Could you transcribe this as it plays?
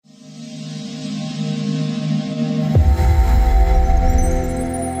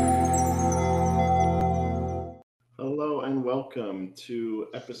welcome to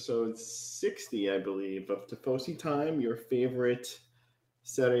episode 60, I believe, of Tifosi Time, your favorite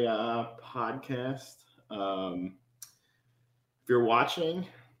Serie A podcast. If you're watching,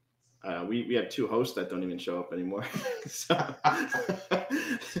 we have two hosts that don't even show up anymore. So,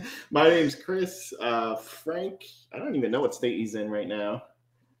 my name's Chris. Frank, I don't even know what state he's in right now.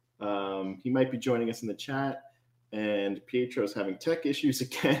 He might be joining us in the chat. And Pietro's having tech issues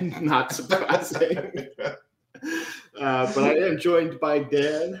again, not surprising. But I am joined by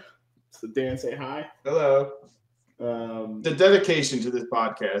Dan. So Dan, say hi. Hello. The dedication to this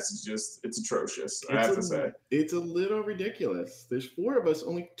podcast is it's atrocious, I have to say. It's a little ridiculous. There's four of us,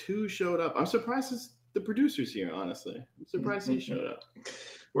 only two showed up. I'm surprised the producer's here, honestly. I'm surprised he showed up.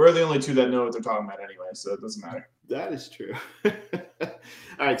 We're the only two that know what they're talking about anyway, so it doesn't matter. That is true.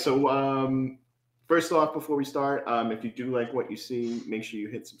 All right, so first off, before we start, if you do like what you see, make sure you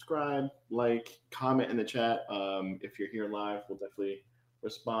hit subscribe, like, comment in the chat. If you're here live, we'll definitely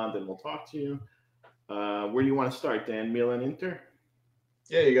respond and we'll talk to you. Where do you want to start, Dan? Milan Inter?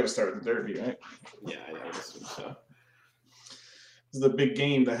 Yeah, you got to start with the derby, right? Yeah, I assume so. This is the big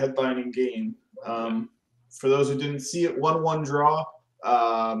game, the headlining game. For those who didn't see it, 1-1 draw.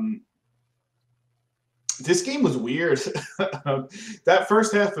 This game was weird. That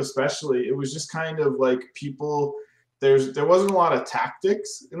first half especially, it was just kind of like people there wasn't a lot of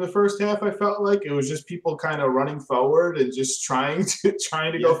tactics in the first half, I felt like. It was just people kind of running forward and just trying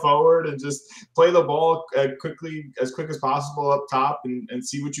to go forward and just play the ball as quick as possible up top and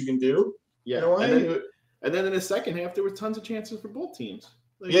see what you can do. Yeah. In a way. And then in the second half there were tons of chances for both teams.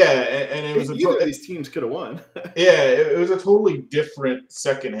 Like, yeah, and it was either of these teams could have won. Yeah, it was a totally different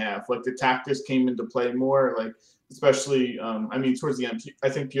second half. Like the tactics came into play more. Like especially, towards the end, I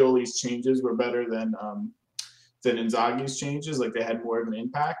think Pioli's changes were better than Inzaghi's changes. Like they had more of an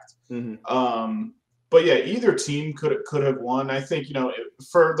impact. Mm-hmm. But yeah, either team could have won. I think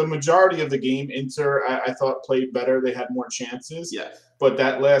for the majority of the game, Inter I thought played better. They had more chances. Yeah. But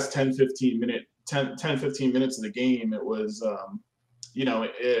that last 10-15 minutes of the game, it was.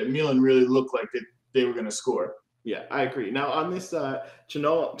 Milan really looked like they were going to score. Yeah, I agree. Now, on this,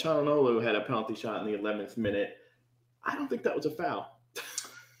 Çalhanoğlu had a penalty shot in the 11th minute. I don't think that was a foul.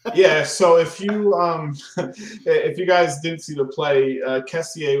 Yeah, so if you guys didn't see the play,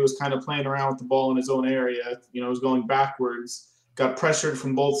 Kessié was kind of playing around with the ball in his own area. Was going backwards, got pressured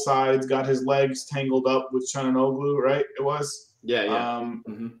from both sides, got his legs tangled up with Çalhanoğlu, right? It was? Yeah.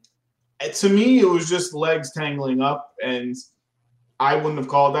 To me, it was just legs tangling up, and I wouldn't have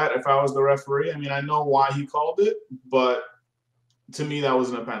called that if I was the referee. I mean, I know why he called it, but to me, that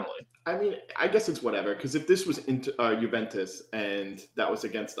wasn't a penalty. I mean, I guess it's whatever, because if this was Juventus and that was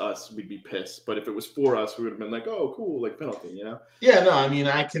against us, we'd be pissed. But if it was for us, we would have been like, oh, cool, like penalty, Yeah, no, I mean,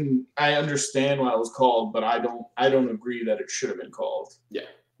 I understand why it was called, but I don't agree that it should have been called. Yeah,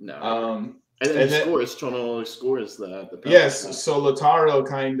 no. And then Çalhanoğlu scores the penalty. Yes, so Lautaro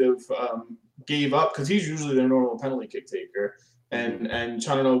kind of gave up, because he's usually their normal penalty kick taker. And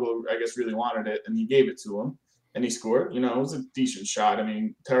Çalhanoğlu, I guess, really wanted it, and he gave it to him, and he scored. It was a decent shot. I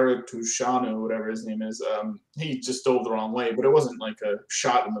mean, Teratushanu, whatever his name is, he just dove the wrong way, but it wasn't like a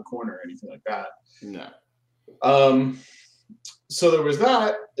shot in the corner or anything like that. No. So there was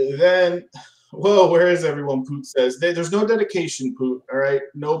that. Then, where is everyone? Poot says there's no dedication, Poot. All right,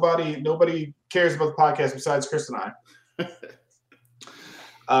 nobody cares about the podcast besides Chris and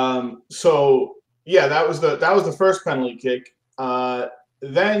I. So yeah, that was the first penalty kick.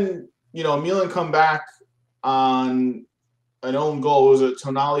 Then Milan come back on an own goal. It was a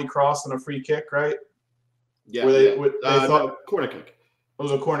Tonali cross and a free kick, right? Yeah. They thought corner kick. It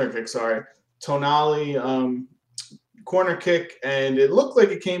was a corner kick. Sorry, Tonali corner kick, and it looked like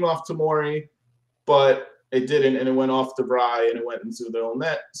it came off Tomori, but it didn't, and it went off De Vrij and it went into their own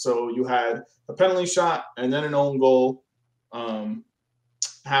net. So you had a penalty shot and then an own goal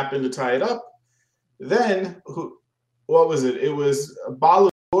happened to tie it up. Then what was it? It was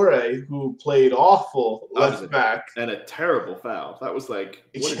Ballatore who played awful left back. And a terrible foul. That was like,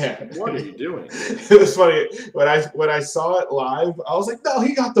 what are you doing? It was funny. When I saw it live, I was like, no,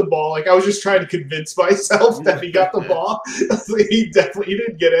 he got the ball. Like I was just trying to convince myself that he got the ball. He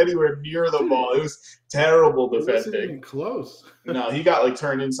didn't get anywhere near the ball. It was terrible defending. It wasn't even close. No, he got like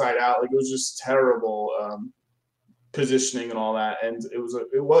turned inside out. Like it was just terrible positioning and all that. And it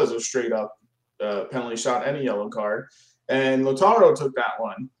was a straight up penalty shot and a yellow card, and Lautaro took that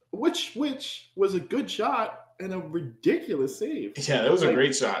one, which was a good shot and a ridiculous save. Yeah, it was a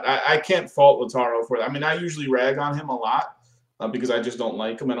great shot. I can't fault Lautaro for that. I mean, I usually rag on him a lot because I just don't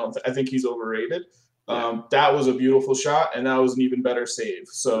like him. I think he's overrated. That was a beautiful shot, and that was an even better save.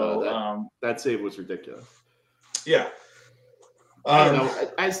 So that save was ridiculous. Yeah. I don't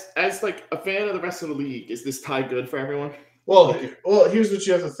know. As like a fan of the rest of the league, is this tie good for everyone? Well, here's what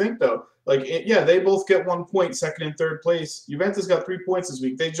you have to think though. Like, yeah, they both get 1 point, second and third place. Juventus got 3 points this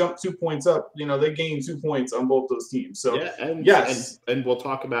week. They jumped 2 points up. They gained 2 points on both those teams. So yeah, and yes, and we'll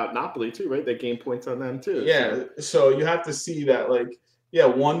talk about Napoli too, right? They gained points on them too. Yeah, so you have to see that, like, yeah,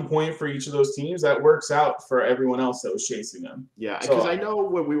 1 point for each of those teams. That works out for everyone else that was chasing them. Yeah, because I know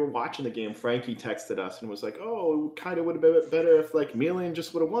when we were watching the game, Frankie texted us and was like, "Oh, it kind of would have been better if like Milan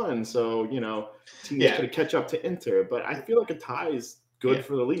just would have won." So teams could catch up to Inter. But I feel like a tie is good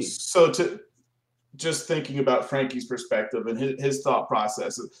for the league. So just thinking about Frankie's perspective and his thought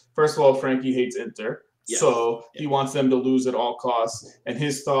process. First of all, Frankie hates Inter. Yes. So he wants them to lose at all costs. And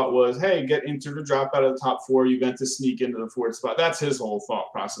his thought was, hey, get Inter to drop out of the top 4, Juventus sneak into the 4th spot. That's his whole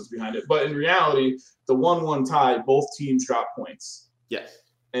thought process behind it. But in reality, the 1-1 tie, both teams drop points. Yes.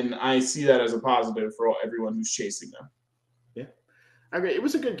 And I see that as a positive for everyone who's chasing them. Yeah. Okay, it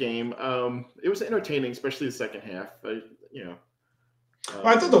was a good game. It was entertaining, especially the second half.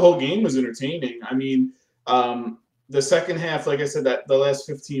 I thought the whole game was entertaining. I mean, the second half, like I said, that the last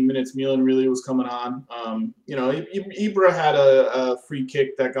 15 minutes, Milan really was coming on. Ibra had a free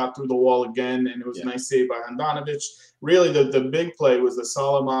kick that got through the wall again, and it was a nice save by Handanovic. Really, the big play was the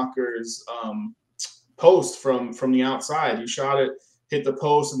Salamaker's post from the outside. He shot it, hit the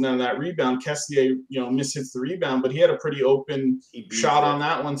post, and then that rebound, Kessié, mishits the rebound, but he had a pretty open shot on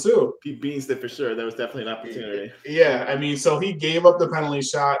that one too. He beans it for sure. That was definitely an opportunity. Yeah, I mean, so he gave up the penalty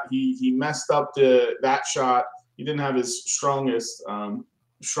shot. He messed up that shot. He didn't have his strongest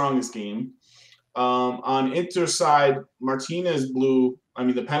game. On Inter side, Martinez blew. I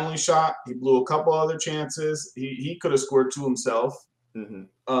mean, the penalty shot. He blew a couple other chances. He could have scored 2 himself.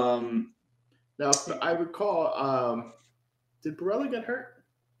 Mm-hmm. Now, I recall. Did Barella get hurt?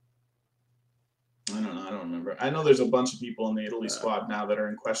 I don't know. I don't remember. I know there's a bunch of people in the Italy squad now that are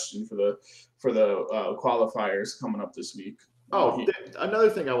in question for the qualifiers coming up this week. Another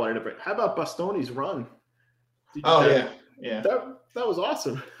thing I wanted to bring. How about Bastoni's run? Yeah. That was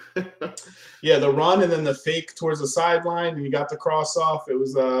awesome. Yeah, the run and then the fake towards the sideline, and you got the cross off. It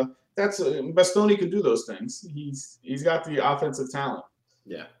was Bastoni can do those things. He's got the offensive talent.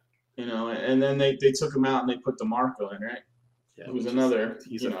 Yeah. And then they took him out and they put DeMarco in, right? Yeah, who's another.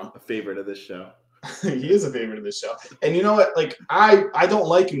 He's a favorite of this show. He is a favorite of this show. And you know what? Like, I don't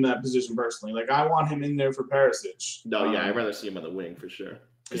like him in that position personally. Like, I want him in there for Perisic. No, I'd rather see him on the wing for sure.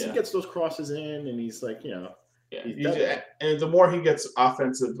 Because he gets those crosses in, and he's like, and the more he gets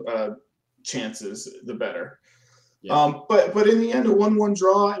offensive chances, the better. Yeah. But in the end, a 1-1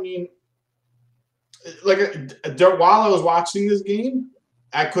 draw. I mean, like, while I was watching this game,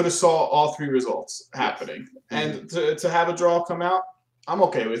 I could have saw all 3 results happening, and to have a draw come out, I'm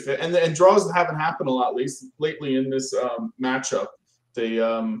okay with it. And draws haven't happened a lot lately in this matchup.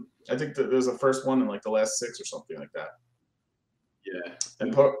 I think that there's a first one in like the last 6 or something like that. Yeah.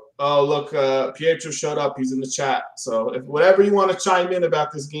 And look, Pietro showed up. He's in the chat. So if whatever you want to chime in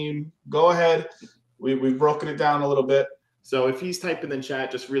about this game, go ahead. We've broken it down a little bit. So if he's typing in chat,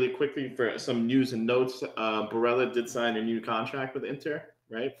 just really quickly for some news and notes, Barella did sign a new contract with Inter,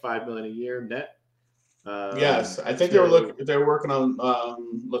 right? $5 million a year net. Yes, I think they're working on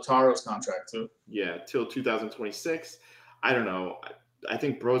Lautaro's contract too. Yeah, till 2026. I don't know. I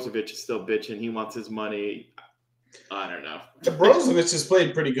think Brozovic is still bitching. He wants his money. I don't know. Brozovic has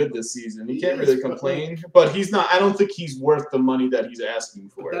played pretty good this season. He can't really complain, but he's not. I don't think he's worth the money that he's asking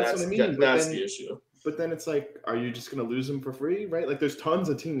for. That's what I mean. That's the issue. But then it's like, are you just going to lose him for free, right? Like, there's tons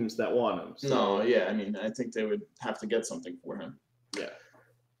of teams that want him. So. No, yeah. I mean, I think they would have to get something for him. Yeah.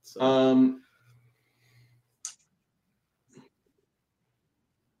 So.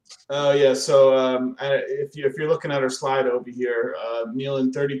 If you're looking at our slide over here,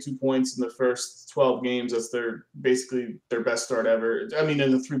 Milan 32 points in the first 12 games. That's basically their best start ever. I mean,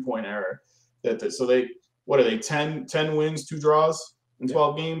 in the 3-point era. So what are they? 10 wins, 2 draws in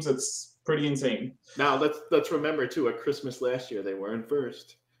 12 games. That's pretty insane. Now let's remember too. At Christmas last year, they were in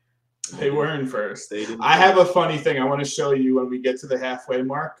first. They were in first. I have a funny thing I want to show you when we get to the halfway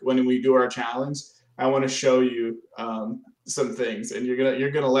mark. When we do our challenge, I want to show you some things, and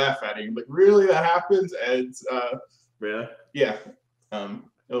you're gonna laugh at it. Like, really, that happens? And really, yeah. From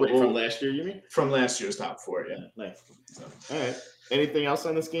last year, you mean? From last year's top 4, yeah. Nice. So, all right. Anything else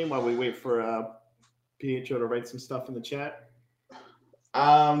on this game while we wait for Pietro to write some stuff in the chat?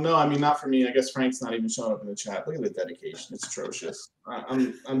 No, I mean, not for me. I guess Frank's not even showing up in the chat. Look at the dedication; it's atrocious.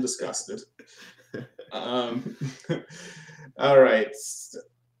 I'm disgusted. All right.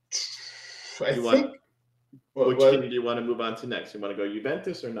 Which team do you want to move on to next? You want to go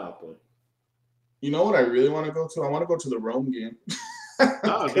Juventus or Napoli? You know what I really want to go to? I want to go to the Rome game.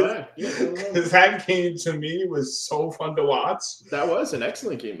 Oh, okay. Yeah, Because that game to me was so fun to watch. that was an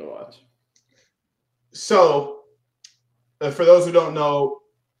excellent game to watch. So, for those who don't know,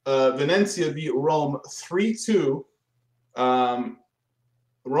 Venezia beat Rome 3-2.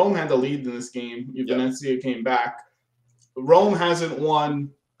 Rome had the lead in this game. Venezia came back. Rome hasn't won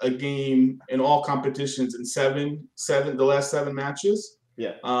a game in all competitions in the last 7 matches.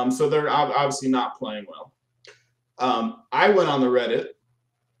 Yeah. So they're obviously not playing well. I went on the Reddit,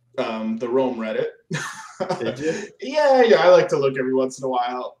 the Rome Reddit. Did you? Yeah. I like to look every once in a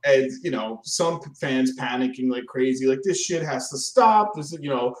while, and some fans panicking like crazy, like this shit has to stop. This,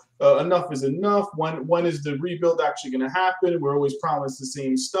 enough is enough. When is the rebuild actually going to happen? We're always promised the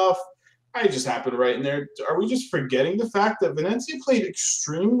same stuff. I just happened right in there. Are we just forgetting the fact that Venezia played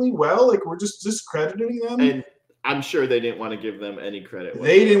extremely well? Like we're just discrediting them? And I'm sure they didn't want to give them any credit.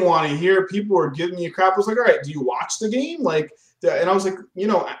 They didn't want to hear. People were giving me crap. I was like, all right, do you watch the game? Like, and I was like,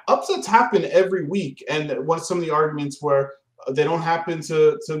 upsets happen every week. And some of the arguments were they don't happen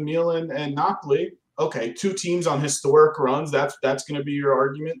to Milan and Napoli. Okay, 2 teams on historic runs. That's going to be your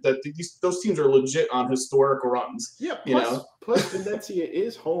argument that those teams are legit on historic runs. Yeah. Plus Venezia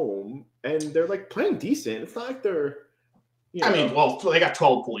is home and they're like playing decent. It's not like they're. I mean, well, they got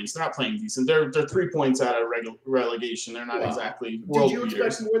 12 points. They're not playing decent. They're 3 points out of relegation. They're not exactly world Did you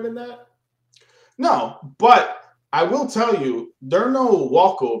expect more than that? No, but I will tell you, they're no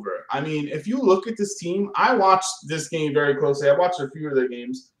walkover. I mean, if you look at this team, I watched this game very closely. I watched a few of their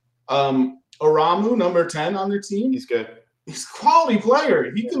games. Aramu, number 10 on their team. He's good. He's a quality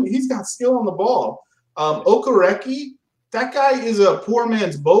player. He's got skill on the ball. Okereke, that guy is a poor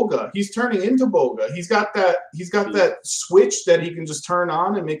man's Boga. He's turning into Boga. He's got that switch that he can just turn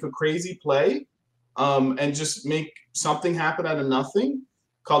on and make a crazy play, and just make something happen out of nothing.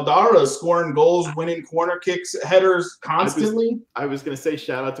 Caldara scoring goals, winning corner kicks, headers constantly. I was going to say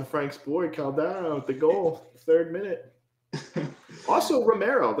shout out to Frank's boy Caldara with the goal, 3rd minute. Also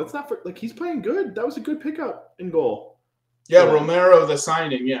Romero, that's not he's playing good. That was a good pickup in goal. Yeah, so, Romero, the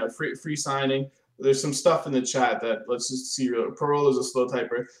signing, free signing. There's some stuff in the chat that let's just see. Parola's a slow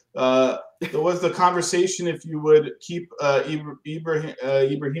typer. There was the conversation if you would keep Ibrahimovic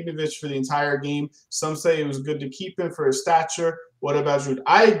for the entire game. Some say it was good to keep him for his stature. What about Giroud?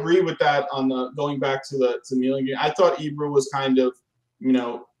 I agree with that on the going back to the Milan game. I thought Ibra was kind of,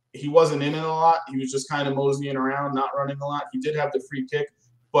 he wasn't in it a lot. He was just kind of moseying around, not running a lot. He did have the free kick,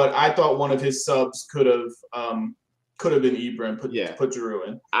 but I thought one of his subs could have been Ibra and put Giroud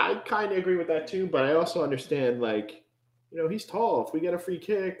in. I kind of agree with that too, but I also understand he's tall. If we get a free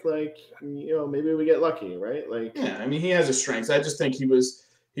kick, maybe we get lucky, right? I mean, he has his strengths. I just think he was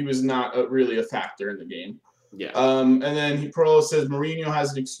not really a factor in the game. Yeah. And then Pro says Mourinho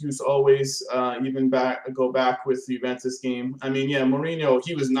has an excuse always, go back with the Juventus game. I mean, Mourinho,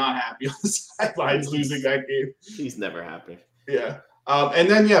 he was not happy on the sidelines losing that game. He's never happy. Yeah. And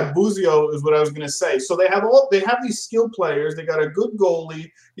then Buzio is what I was going to say. So they have these skilled players. They got a good goalie.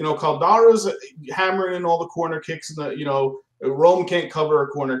 Caldara's hammering in all the corner kicks. Rome can't cover a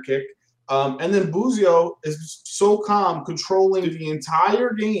corner kick. And then Buzio is so calm, controlling the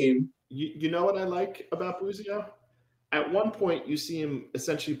entire game. You know what I like about Buzio? At one point, you see him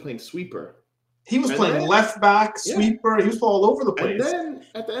essentially playing sweeper. He was playing left back, sweeper. He was all over the place. And then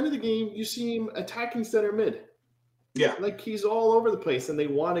at the end of the game, you see him attacking center mid. Yeah. He's all over the place, and they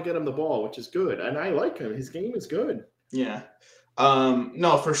want to get him the ball, which is good. And I like him. His game is good. Yeah.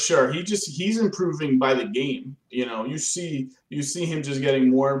 No, for sure. He's improving by the game. You see him just getting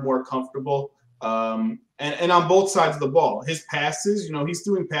more and more comfortable. And on both sides of the ball, his passes, he's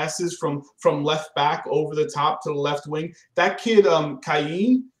doing passes from left back over the top to the left wing. That kid,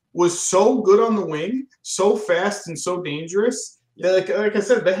 Cain, was so good on the wing, so fast and so dangerous. Like I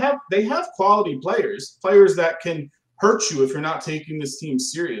said, they have quality players that can hurt you if you're not taking this team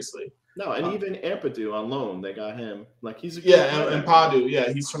seriously. No, and even Ampadu on loan, they got him. He's a good player. And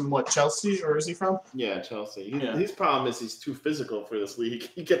Padu, he's from Chelsea, or is he from? Yeah, Chelsea. His problem is he's too physical for this league.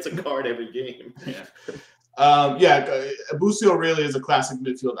 He gets a card every game. Busio really is a classic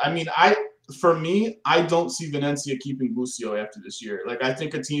midfield. I mean, I don't see Venezia keeping Busio after this year. I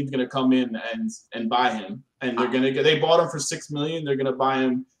think a team's going to come in and buy him, and they bought him for $6 million. They're going to buy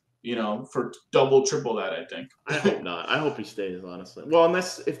him, for double, triple that. I think. I hope not. I hope he stays. Honestly, well,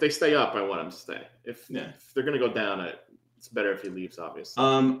 unless if they stay up, I want him to stay. If they're going to go down, it's better if he leaves. Obviously.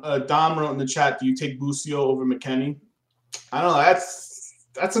 Dom wrote in the chat, "Do you take Busio over McKennie?" I don't know.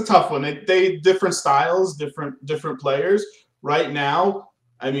 That's a tough one. They different styles, different players. Right now,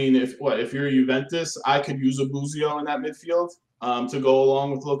 I mean, if you're Juventus, I could use a Buzio in that midfield to go along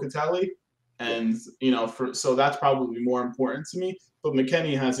with Locatelli, And, so that's probably more important to me. But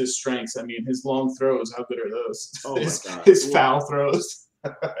McKennie has his strengths. I mean, his long throws, how good are those? Oh, my God. His foul throws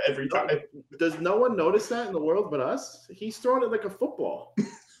every time. Does no one notice that in the world but us? He's throwing it like a football.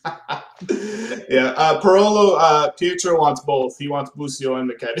 Yeah. Parolo, Pietro wants both. He wants Busio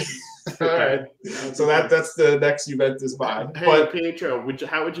and McKennie. All right. So that's the next Juventus buy. Hey, but Pietro,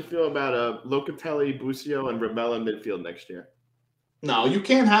 how would you feel about Locatelli, Busio, and Ravella midfield next year? No, you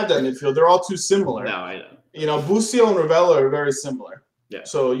can't have that midfield. They're all too similar. No, I know. Busio and Ravella are very similar. Yeah.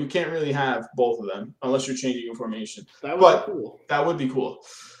 So you can't really have both of them unless you're changing your formation. That would be cool. That would be cool.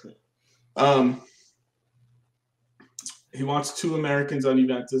 He wants 2 Americans on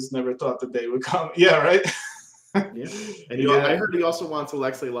Juventus. Never thought the day would come. Yeah, right? Yeah. And I heard he also wants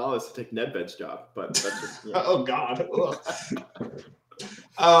Alexei Lalas to take Nedved's job, but that's just, yeah. Oh, God.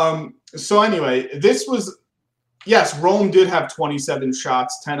 So anyway, this was – yes, Rome did have 27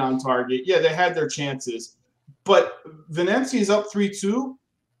 shots, 10 on target. Yeah, they had their chances. But Venezia is up 3-2,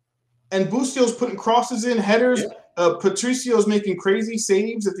 and Busio's putting crosses in, headers. Yeah. Patricio's making crazy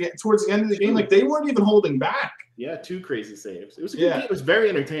saves towards the end of the game. Like, they weren't even holding back. Yeah, 2 crazy saves. It was a good game. It was very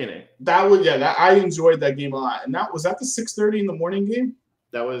entertaining. I enjoyed that game a lot. And was that the 6:30 in the morning game?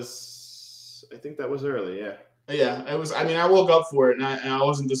 I think that was early, yeah. Yeah, it was. I mean, I woke up for it, and I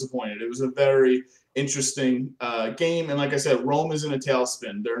wasn't disappointed. It was a very interesting game. And like I said, Rome is in a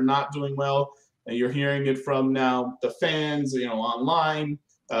tailspin. They're not doing well, and you're hearing it from now the fans, online.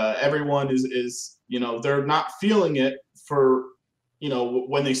 Everyone is they're not feeling it for,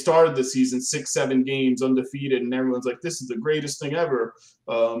 when they started the season, 6-7 games undefeated, and everyone's like, this is the greatest thing ever.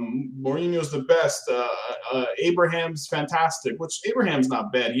 Mourinho's the best. Abraham's fantastic, which Abraham's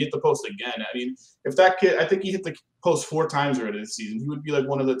not bad. He hit the post again. I mean, if that kid, I think he hit the post 4 times already this season. He would be like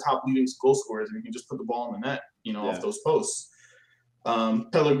one of the top leading goal scorers, and he can just put the ball in the net, off those posts.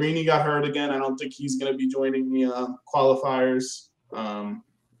 Pellegrini got hurt again. I don't think he's going to be joining the qualifiers.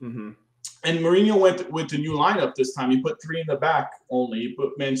 And Mourinho went with the new lineup this time. He put 3 in the back only. He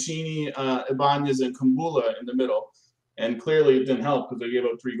put Mancini, Ibanez, and Kumbula in the middle. And clearly it didn't help because they gave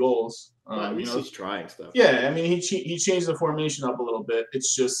up 3 goals. At least he's trying stuff. Yeah, I mean, he changed the formation up a little bit.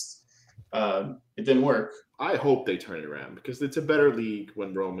 It's just it didn't work. I hope they turn it around because it's a better league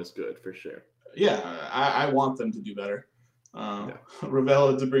when Rome is good, for sure. Yeah, I want them to do better.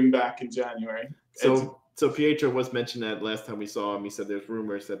 Ravella to bring back in January. So Pietro was mentioned that last time we saw him. He said there's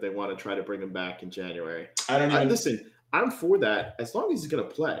rumors that they want to try to bring him back in January. Listen, I'm for that as long as he's going to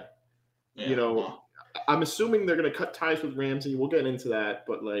play. Yeah, I'm assuming they're going to cut ties with Ramsey. We'll get into that,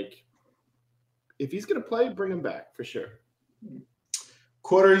 but if he's going to play, bring him back for sure.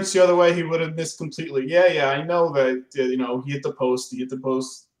 Quarter inch the other way, he would have missed completely. Yeah, I know that he hit the post,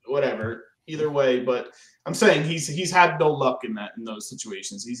 whatever. Either way, but I'm saying he's had no luck in those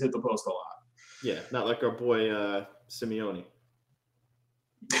situations. He's hit the post a lot. Yeah, not like our boy Simeone.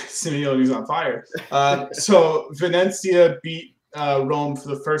 Simeone's on fire. So Venezia beat Rome for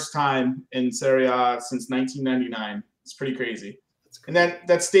the first time in Serie A since 1999. It's pretty crazy. And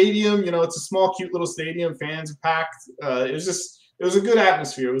that stadium, it's a small, cute little stadium. Fans are packed. It was a good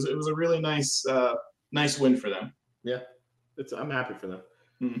atmosphere. It was a really nice win for them. Yeah, I'm happy for them.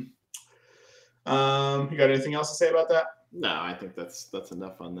 You got anything else to say about that? No, I think that's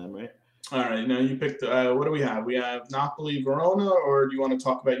enough on them, right? All right, now you picked. What do we have? We have Napoli, Verona, or do you want to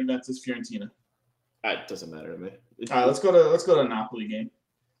talk about Juventus, Fiorentina? It doesn't matter to me. All right, let's go to Napoli game.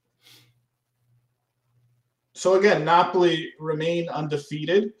 So again, Napoli remain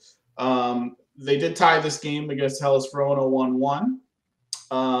undefeated. They did tie this game against Hellas Verona 1-1.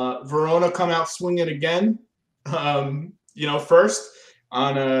 Verona come out swinging again. First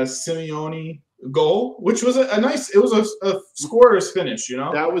on a Simeone goal, which was a scorer's finish,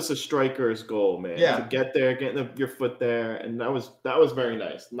 That was a striker's goal, man. Yeah. To get there, get your foot there, and that was very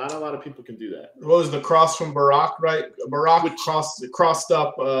nice. Not a lot of people can do that. What was the cross from Barak, right? Barak crossed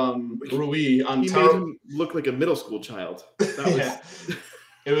up Rui on top. He made him look like a middle school child.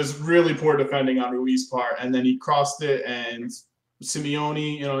 It was really poor defending on Rui's part, and then he crossed it, and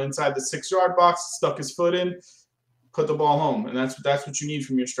Simeone, inside the 6-yard box, stuck his foot in, put the ball home, and that's what you need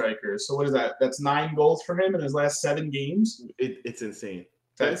from your striker. So what is that? That's 9 goals for him in his last 7 games. It's insane.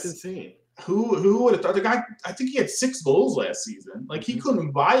 That's insane. Who would have thought? The guy, I think he had 6 goals last season. Like he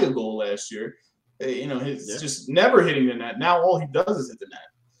couldn't buy a goal last year. He's just never hitting the net. Now all he does is hit the net.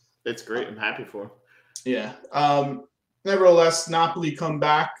 It's great. I'm happy for him. Yeah. Nevertheless, Napoli come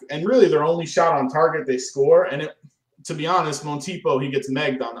back, and really their only shot on target they score. And to be honest, Montipo, he gets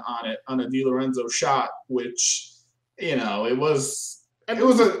megged on a Di Lorenzo shot, which. It was It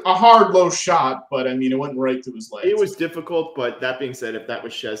was a hard low shot, but I mean, it went right through his legs. It was difficult, but that being said, if that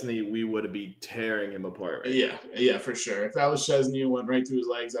was Szczesny, we would be tearing him apart. Right yeah, for sure. If that was Szczesny and went right through his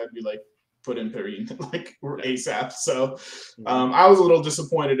legs, I'd be like, put in Perrine like ASAP. So I was a little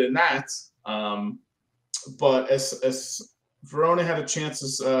disappointed in that. But as Verona had a chance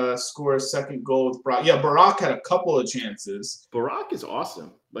to score a second goal with Barak. Yeah, Barak had a couple of chances. Barak is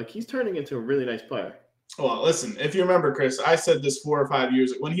awesome. Like, he's turning into a really nice player. Well, listen, if you remember, Chris, I said this 4 or 5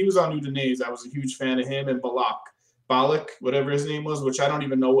 years ago. When he was on Udinese, I was a huge fan of him and Balak, whatever his name was, which I don't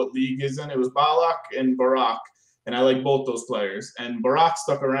even know what league he's in. It was Balak and Barak, and I like both those players. And Barak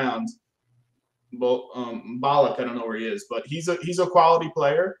stuck around. Well, Balak, I don't know where he is, but he's a quality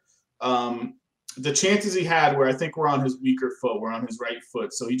player. The chances he had were, I think, were on his weaker foot, were on his right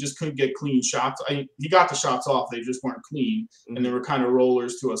foot, so he just couldn't get clean shots. He got the shots off, they just weren't clean, and they were kind of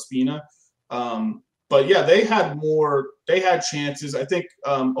rollers to Ospina. But yeah, they had chances. I think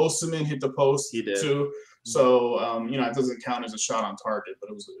Osimhen hit the post too, so it doesn't count as a shot on target, but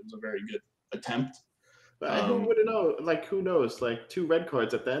it was a very good attempt. But who would know? Like, who knows? Like, 2 red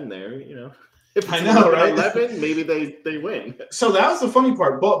cards at the end there, If I know, right? 11, maybe they win. So that was the funny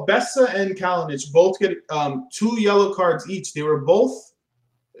part. Both Bessa and Kalinic both get 2 yellow cards each. They were both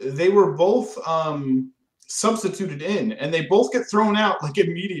substituted in, and they both get thrown out like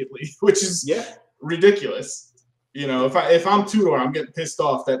immediately, which is ridiculous. If I'm Tudor, I'm getting pissed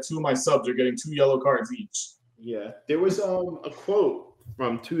off that 2 of my subs are getting 2 yellow cards each. Yeah, there was a quote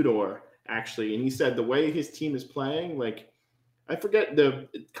from Tudor actually, and he said the way his team is playing, like, I forget the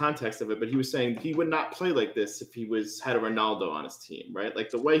context of it, but he was saying he would not play like this if he had a Ronaldo on his team, right? Like,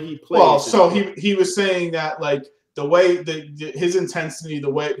 the way he plays. Well, so he was saying that, like, the way his intensity, the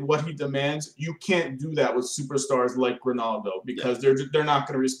way what he demands, you can't do that with superstars like Ronaldo because they're not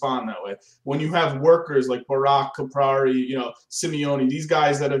going to respond that way. When you have workers like Barak, Caprari, Simeone, these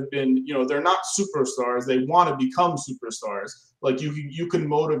guys that have been, they're not superstars. They want to become superstars. Like, you can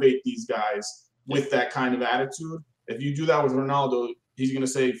motivate these guys with that kind of attitude. If you do that with Ronaldo, he's going to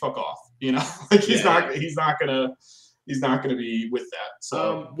say "fuck off," like he's not going to be with that.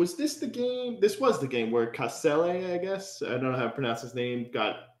 So was this the game? This was the game where Casale, I guess, I don't know how to pronounce his name,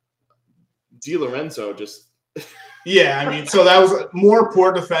 got Di Lorenzo just. Yeah, I mean, so that was more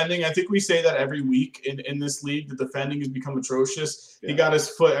poor defending. I think we say that every week in this league. The defending has become atrocious. Yeah. He got his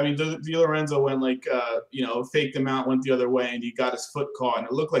foot. I mean, Di Lorenzo went faked him out, went the other way, and he got his foot caught, and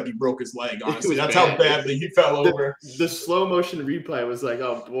it looked like he broke his leg. Honestly, that's how badly he fell over. The slow motion replay was like,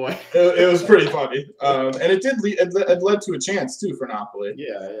 oh boy, it was pretty funny, and it led to a chance too for Napoli.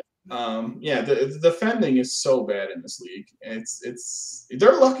 Yeah. The defending is so bad in this league.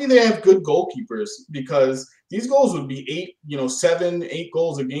 They're lucky they have good goalkeepers because these goals would be 7, 8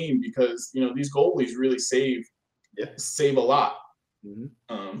 goals a game because these goalies really save a lot.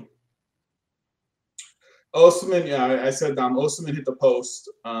 Mm-hmm. Osimhen, I said Osimhen hit the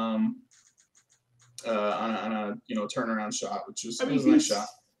post on a turnaround shot, which was a nice shot.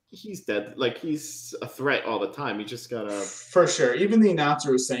 He's dead. Like, he's a threat all the time. He just gotta. For sure. Even the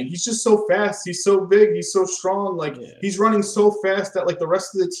announcer was saying he's just so fast. He's so big. He's so strong. Like, he's running so fast that, like, the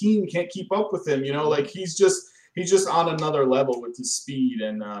rest of the team can't keep up with him. Like, he's just on another level with his speed.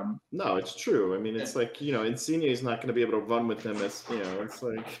 And no, it's true. I mean, it's like, Insigne is not going to be able to run with him. As it's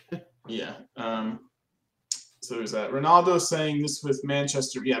like. Yeah. So there's that. Ronaldo saying this with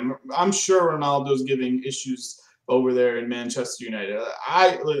Manchester. Yeah, I'm sure Ronaldo's giving issues over there in Manchester United.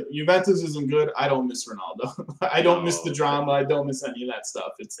 Juventus isn't good. I don't miss Ronaldo. I don't miss the drama. I don't miss any of that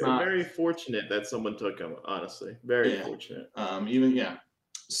stuff. They're very fortunate that someone took him, honestly. Very fortunate.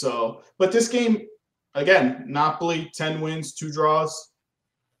 So, but this game, again, Napoli, 10 wins, 2 draws.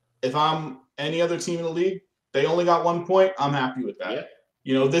 If I'm any other team in the league, they only got 1 point. I'm happy with that.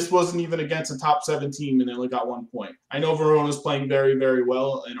 Yeah. This wasn't even against a top 7 team, and they only got 1 point. I know Verona's playing very, very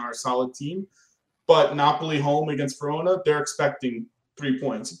well in our solid team. But Napoli home against Verona, they're expecting 3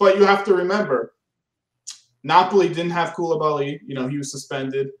 points. But you have to remember, Napoli didn't have Koulibaly. He was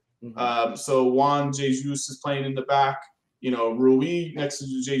suspended. Mm-hmm. So Juan Jesus is playing in the back. Rui next to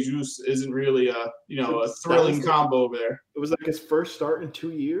Jesus isn't really a thrilling combo over there. It was like his first start in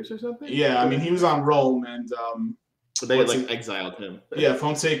 2 years or something? Yeah, I mean, he was on Rome, and so they exiled him. Yeah,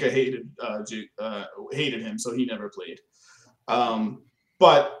 Fonseca hated him, so he never played.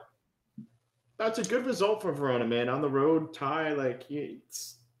 But that's a good result for Verona, man. On the road, tie,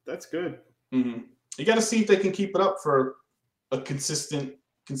 that's good. Mm-hmm. You got to see if they can keep it up for a consistent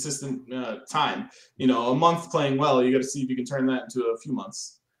time. A month playing well, you got to see if you can turn that into a few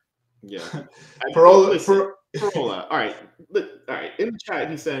months. Yeah. Parola. All right. In the chat,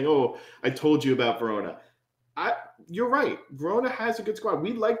 he's saying, "Oh, I told you about Verona." you're right. Verona has a good squad.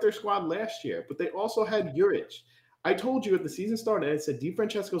 We liked their squad last year, but they also had Juric. I told you at the season started, I said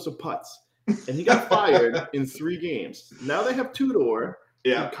DiFrancesco's a putz, and he got fired in 3 games. Now they have Tudor.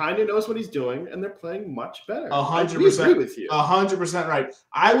 Yeah, he kind of knows what he's doing, and they're playing much better. 100% with you. 100% right.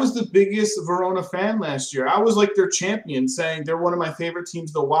 I was the biggest Verona fan last year. I was like their champion, saying they're one of my favorite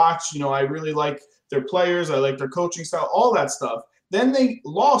teams to watch. You know, I really like their players. I like their coaching style, all that stuff. Then they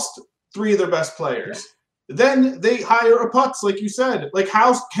lost 3 of their best players. Yeah. Then they hire a putz, like you said. Like,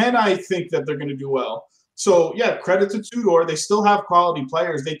 how can I think that they're going to do well? So, yeah, credit to Tudor. They still have quality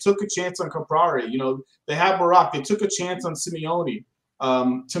players. They took a chance on Caprari. You know, they have Barak. They took a chance on Simeone.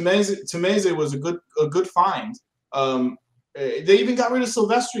 Temeze was a good find. They even got rid of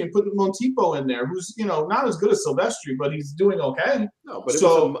Silvestri and put Montipo in there, who's, you know, not as good as Silvestri, but he's doing okay. No, but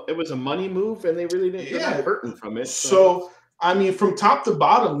it was a money move, and they really didn't get hurting from it. So, I mean, from top to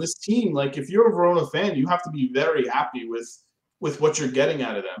bottom, this team, like, if you're a Verona fan, you have to be very happy with what you're getting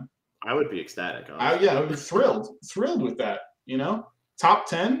out of them. I would be ecstatic. I would be thrilled with that. You know, top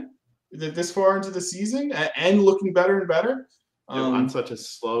 10 this far into the season and looking better and better. On such a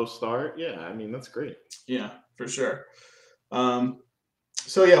slow start, yeah, I mean, that's great. Yeah, for sure.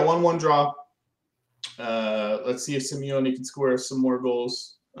 So yeah, 1-1 draw. Let's see if Simeone can score some more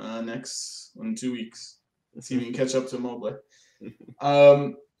goals next in 2 weeks. Let's see if we can catch up to Immobile.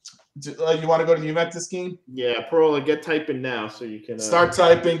 You want to go to the Juventus game? Yeah, Parola, get typing now so you can start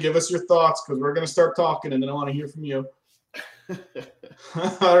typing. Give us your thoughts because we're going to start talking, and then I want to hear from you.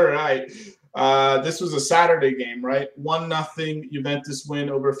 All right. This was a Saturday game, right? 1-0 Juventus win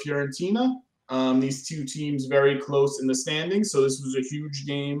over Fiorentina. These 2 teams very close in the standings, so this was a huge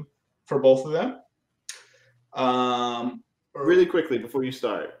game for both of them. Really quickly before you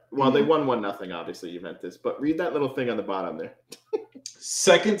start, they won 1-0, obviously, Juventus, but read that little thing on the bottom there.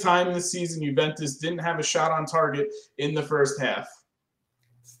 Second time this season, Juventus didn't have a shot on target in the first half.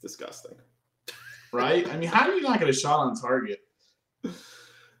 It's disgusting. Right? I mean, how do you not get a shot on target?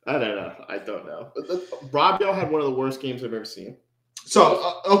 I don't know. Rabiot had one of the worst games I've ever seen.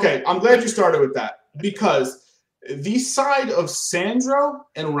 So, okay, I'm glad you started with that because the side of Sandro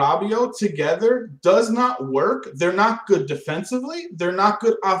and Rabiot together does not work. They're not good defensively. They're not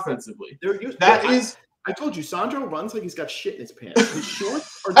good offensively. I told you, Sandro runs like he's got shit in his pants. His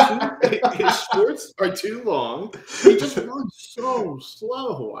shorts are too long. He just runs so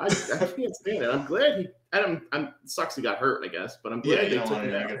slow. I can't stand it. I'm glad sucks he got hurt, I guess, but I'm glad they took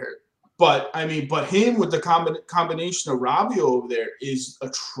him out. But him with the combination of Rabiot over there is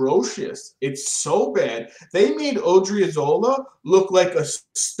atrocious. It's so bad. They made Odriozola look like a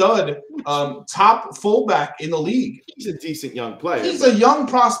stud top fullback in the league. He's a decent young player. He's a young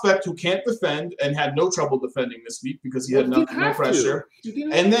prospect who can't defend and had no trouble defending this week because he had no pressure.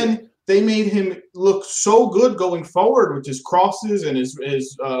 And then they made him look so good going forward with his crosses and his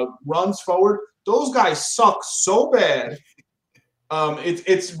runs forward. Those guys suck so bad.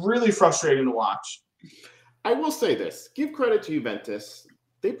 It's really frustrating to watch. I will say this. Give credit to Juventus.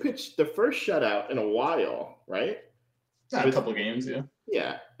 They pitched the first shutout in a while, right? Yeah, a couple of games, yeah.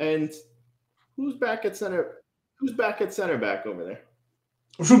 Yeah. And who's back at center back over there?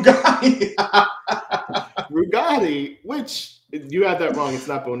 Rugatti, which you had that wrong. It's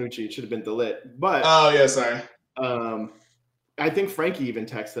not Bonucci. It should have been Delit. But sorry. I think Frankie even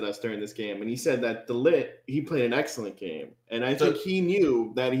texted us during this game, and he said that he played an excellent game. And I think he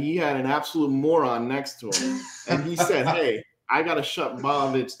knew that he had an absolute moron next to him. And he said, hey, I got to shut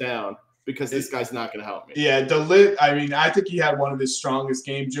Vlahovic down because this guy's not going to help me. Yeah, I think he had one of his strongest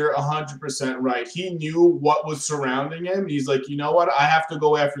games. You're 100% right. He knew what was surrounding him. He's like, you know what? I have to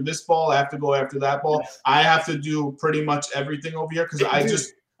go after this ball. I have to go after that ball. I have to do pretty much everything over here because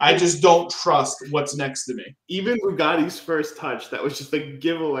I just don't trust what's next to me. Even Rugatti's first touch, that was just a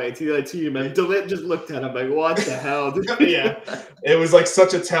giveaway to the other team. And Delit just looked at him like, what the hell? Yeah. It was like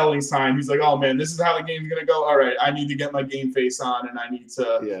such a telling sign. He's like, oh, man, this is how the game's going to go. All right, I need to get my game face on, and I need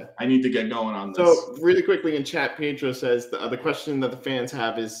to get going on this. So really quickly in chat, Pedro says the question that the fans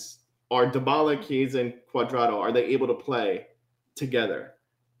have is, are Dybala, Chiesa, and Cuadrado, are they able to play together?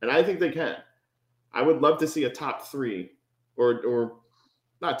 And I think they can. I would love to see a top 3 or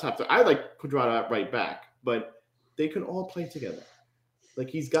not top 3. I like Cuadrado at right back, but they can all play together. Like,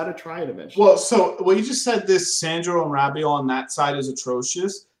 he's got to try it eventually. Well, so you just said this Sandro and Rabiot on that side is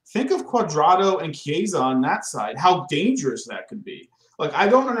atrocious. Think of Cuadrado and Chiesa on that side, how dangerous that could be. Like, I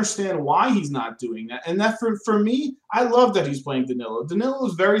don't understand why he's not doing that. And that for me, I love that he's playing Danilo. Danilo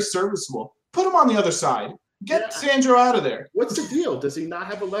is very serviceable. Put him on the other side. Get Sandro out of there. What's the deal? Does he not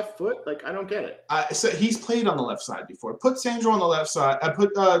have a left foot? Like, I don't get it. So he's played on the left side before. Put Sandro on the left side. I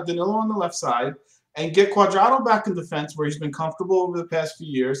put Danilo on the left side. and get Cuadrado back in defense where he's been comfortable over the past few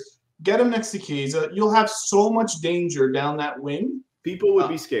years. Get him next to Chiesa. You'll have so much danger down that wing. People would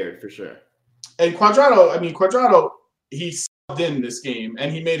be scared for sure. And Cuadrado, he subbed in this game,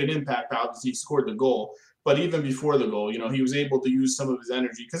 and he made an impact. Obviously, he scored the goal. But even before the goal, he was able to use some of his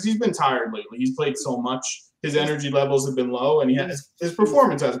energy because he's been tired lately. He's played so much. His energy levels have been low, and his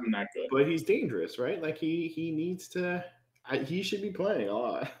performance hasn't been that good. But he's dangerous, right? Like he needs to. He should be playing a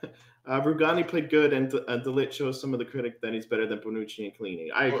lot. Rugani played good, and De Ligt shows some of the critic that he's better than Bonucci and Chiellini.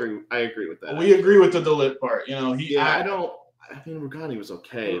 I agree with that. We agree with the De Ligt part. I mean, Rugani was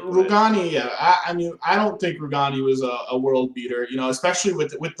okay. Rugani, yeah. I don't think Rugani was a world beater. Especially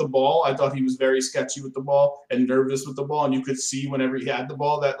with the ball. I thought he was very sketchy with the ball and nervous with the ball, and you could see whenever he had the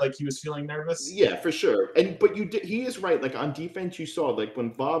ball that he was feeling nervous. Yeah, for sure. But he is right. Like on defense, you saw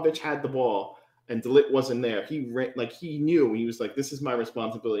when Vlahovic had the ball and De Ligt wasn't there. He ran, he knew. He was like, "This is my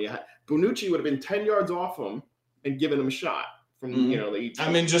responsibility." Bonucci would have been 10 yards off him and given him a shot.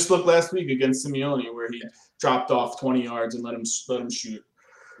 Just look last week against Simeone where he dropped off 20 yards and let him shoot.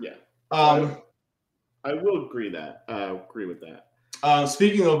 Yeah. I will agree with that.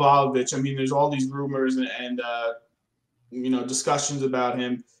 Speaking of Vlahovic, there's all these rumors and discussions about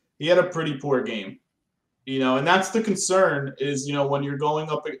him. He had a pretty poor game. And that's the concern is, when you're going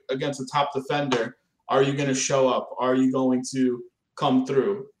up against a top defender, are you going to show up? Are you going to come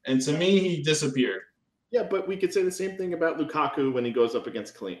through? And to me, he disappeared. Yeah, but we could say the same thing about Lukaku when he goes up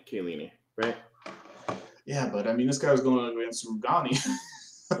against Chiellini, right? Yeah, but this guy was going up against Rugani.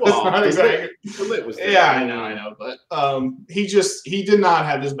 Well, not exactly. The Lit was there. Yeah, I know, but he did not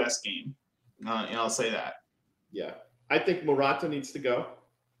have his best game. I'll say that. Yeah, I think Morata needs to go.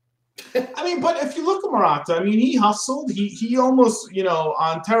 But if you look at Morata, he hustled. He almost,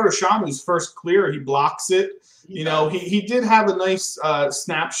 on Terashanu's first clear, he blocks it. He did have a nice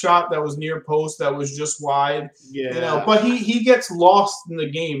snapshot that was near post that was just wide. Yeah. But he gets lost in the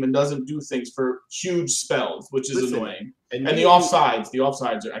game and doesn't do things for huge spells, which is annoying. And the offsides,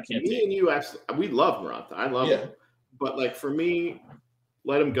 I can't take. Me and you actually, we love Morata. I love him. But for me,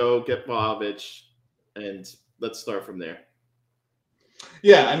 let him go, get Vlahovic, and let's start from there.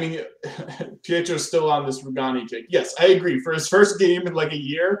 Yeah, Pietro's still on this Rugani kick. Yes, I agree. For his first game in a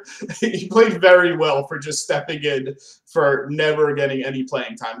year, he played very well for just stepping in for never getting any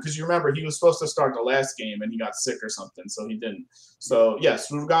playing time. Because you remember, he was supposed to start the last game and he got sick or something, so he didn't. So, yes,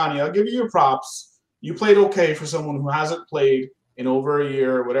 Rugani, I'll give you your props. You played okay for someone who hasn't played in over a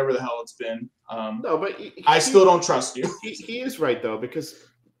year or whatever the hell it's been. No, but I still don't trust you. He is right, though, because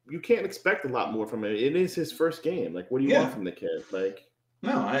you can't expect a lot more from him. It is his first game. What do you want from the kid?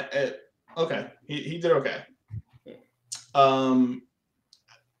 No, okay. He did okay.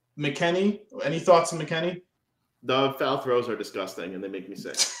 McKennie, any thoughts on McKennie? The foul throws are disgusting, and they make me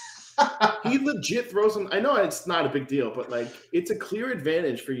sick. He legit throws them. I know it's not a big deal, but it's a clear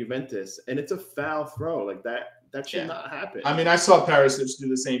advantage for Juventus, and it's a foul throw. That should not happen. I saw Perisic do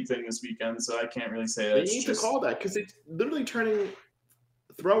the same thing this weekend, so I can't really say that. You need to call that because it's literally turning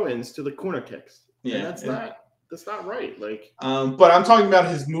throw-ins to the corner kicks. Yeah, and that's not right. But I'm talking about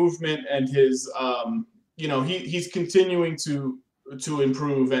his movement and his, he's continuing to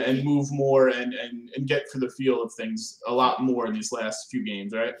improve and move more and get to the feel of things a lot more in these last few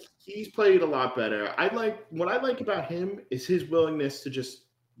games, right? He's played a lot better. What I like about him is his willingness to just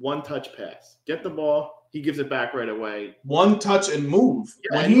one-touch pass. Get the ball, he gives it back right away. One touch and move.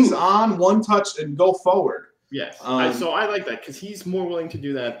 Yeah, when he's on, one touch and go forward. Yes. So I like that because he's more willing to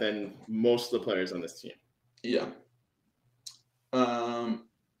do that than most of the players on this team. Yeah.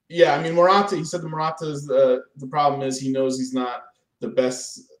 Morata, he said Morata's the problem is he knows he's not the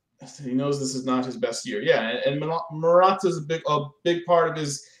best. He knows this is not his best year. Yeah, and Morata's a big part of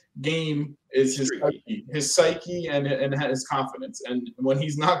his game is his psyche and his confidence. And when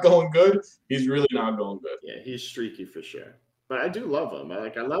he's not going good, he's really not going good. Yeah, he's streaky for sure. But I do love him. I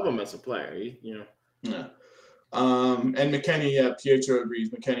love him as a player. Yeah. And McKennie, Pietro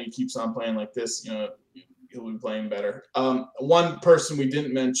agrees. McKennie keeps on playing like this, he'll be playing better. One person we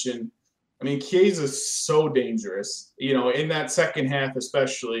didn't mention, Chiesa's so dangerous, in that second half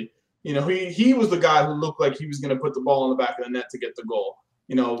especially. He was the guy who looked like he was going to put the ball in the back of the net to get the goal.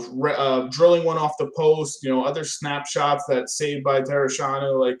 Drilling one off the post, other snapshots that saved by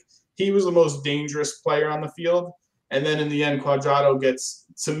Terashanu. He was the most dangerous player on the field. And then in the end, Cuadrado gets,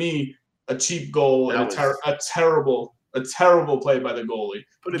 to me, a cheap goal and a terrible play by the goalie.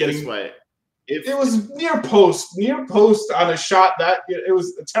 Put it this way. It was near post on a shot that it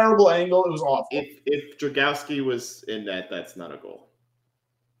was a terrible angle. It was awful. If Dragowski was in that, that's not a goal.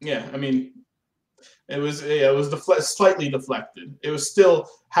 Yeah, It was slightly deflected. It was still,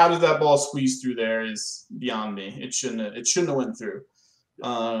 how did that ball squeeze through there is beyond me. It shouldn't have went through.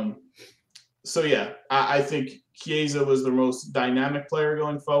 So yeah, I think Chiesa was the most dynamic player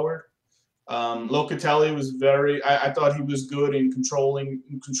going forward. Locatelli was I thought he was good in controlling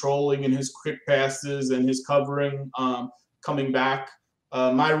in his quick passes and his covering, coming back.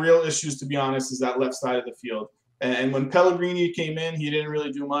 My real issues, to be honest, is that left side of the field. And when Pellegrini came in, he didn't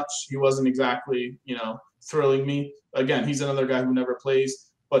really do much. He wasn't exactly, thrilling me. Again, he's another guy who never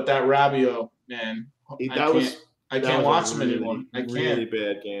plays. But that Rabiot, man, I can't watch him anymore. I can't. Really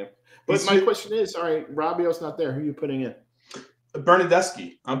bad game. But my question is, all right, Rabiot's not there. Who are you putting in?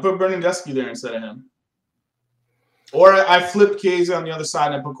 Bernardeschi. I'll put Bernardeschi there instead of him. Or I flip Chiesa on the other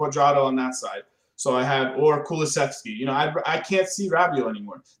side and I put Cuadrado on that side. So I have, or Kulusevski. I can't see Rabiot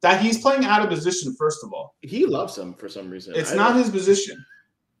anymore. That he's playing out of position, first of all. He loves him for some reason. It's not his position.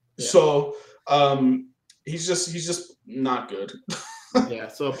 Yeah. So he's just not good. Yeah.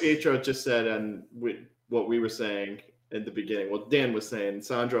 So Pietro just said, and what we were saying in the beginning, what Dan was saying,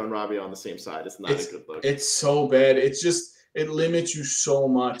 Sandro and Rabiot on the same side. It's not a good look. It's so bad. It's just, it limits you so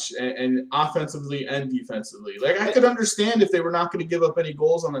much, and offensively and defensively. Like, I could understand if they were not going to give up any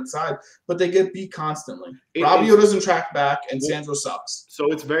goals on that side, but they get beat constantly. Rabiot doesn't track back, and Sandro sucks.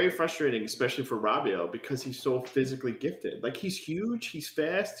 So it's very frustrating, especially for Rabiot, because he's so physically gifted. Like, he's huge, he's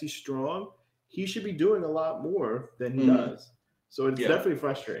fast, he's strong. He should be doing a lot more than he does. So it's definitely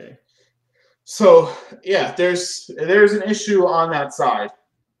frustrating. So, yeah, there's an issue on that side.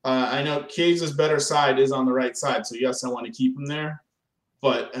 I know Chiesa's better side is on the right side, so yes, I want to keep him there.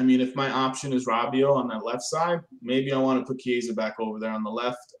 But, I mean, if my option is Rabiot on that left side, maybe I want to put Chiesa back over there on the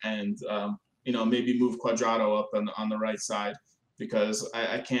left and, maybe move Cuadrado up on the right side, because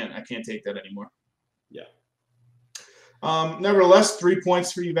I can't take that anymore. Yeah. Nevertheless, 3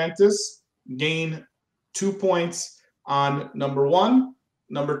 points for Juventus. Gain 2 points on number 1,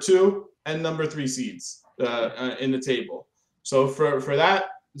 number 2, and number 3 seeds in the table. So for that,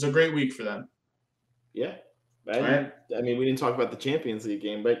 it's a great week for them. Yeah. I mean, we didn't talk about the Champions League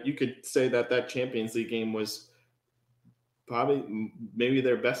game, but you could say that Champions League game was probably maybe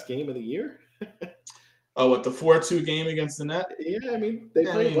their best game of the year. Oh, what, the 4-2 game against the Net? Yeah, I mean, they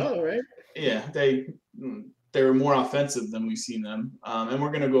played well, right? Yeah, they were more offensive than we've seen them. And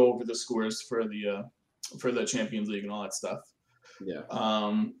we're going to go over the scores for the Champions League and all that stuff. Yeah.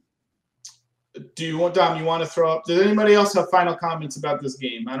 Dom, you want to throw up? Does anybody else have final comments about this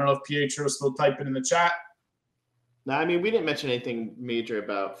game? I don't know if Pietro's still typing in the chat. No, I mean, we didn't mention anything major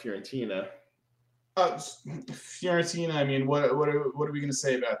about Fiorentina. Fiorentina, I mean, what are we going to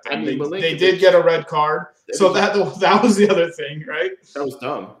say about that? I mean, they did get a red card, so that was the other thing, right? That was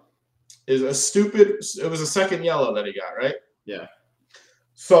dumb. It was a second yellow that he got, right? Yeah.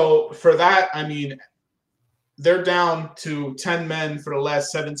 So for that, I mean, they're down to 10 men for the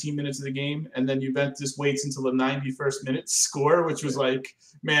last 17 minutes of the game, and then Juventus waits until the 91st minute to score, which was like,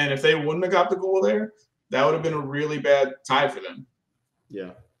 man, if they wouldn't have got the goal there, that would have been a really bad tie for them.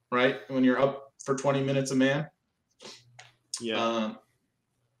 Yeah. Right? When you're up for 20 minutes a man. Yeah.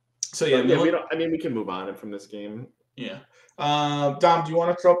 We can move on from this game. Yeah. Dom, do you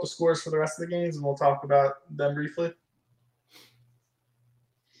want to throw up the scores for the rest of the games, and we'll talk about them briefly?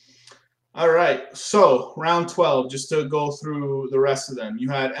 All right, so round 12, just to go through the rest of them. You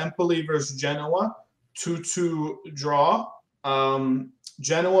had Empoli versus Genoa, 2-2 draw.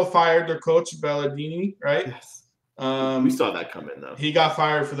 Genoa fired their coach, Ballardini, right? Yes. We saw that coming, though. He got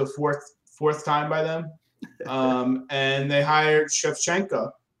fired for the fourth time by them. And they hired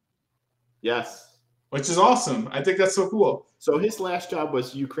Shevchenko. Yes. Which is awesome. I think that's so cool. So his last job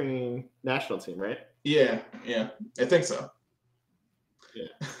was Ukraine national team, right? Yeah, I think so. Yeah.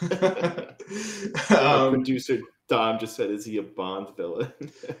 Producer Dom just said, "Is he a Bond villain?"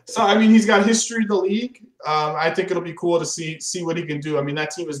 So I mean, he's got history in the league. I think it'll be cool to see what he can do. I mean,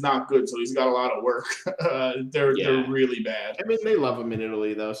 that team is not good, so he's got a lot of work. They're really bad. I mean, they love him in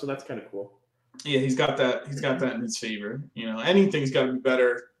Italy though, so that's kind of cool. Yeah, he's got that in his favor. Anything's got to be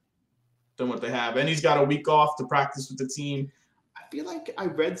better than what they have, and he's got a week off to practice with the team. I feel like I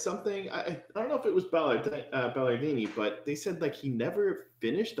read something. I don't know if it was Ballardini, but they said like he never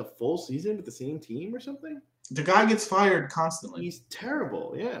finished a full season with the same team or something. The guy gets fired constantly. He's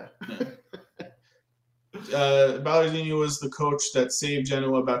terrible. Yeah. Ballardini was the coach that saved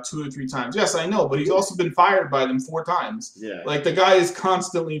Genoa about 2 or 3 times. Yes, I know, but he's also been fired by them 4 times. Yeah. Like the guy is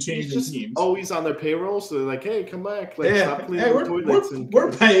constantly changing teams. Always on their payroll, so they're like, "Hey, come back! Like, stop cleaning the toilets."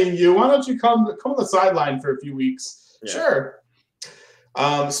 We're paying you. Why don't you come on the sideline for a few weeks? Yeah. Sure.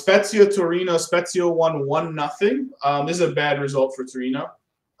 Spezia Torino. Spezia won 1-0. This is a bad result for Torino.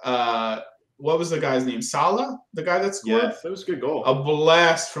 what was the guy's name? Salah, the guy that scored. Yes, that was a good goal. A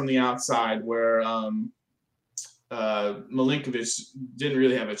blast from the outside where Milinkovic didn't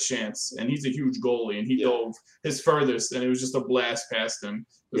really have a chance, and he's a huge goalie, and he dove his furthest, and it was just a blast past him.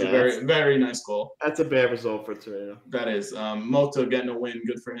 It was a very, very nice goal. That's a bad result for Torino. That is. Mota getting a win,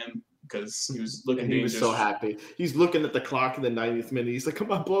 good for him, because he was looking dangerous. He was so happy. He's looking at the clock in the 90th minute. He's like,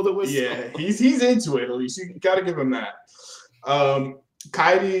 come on, blow the whistle. Yeah, he's into it, at least. You got to give him that.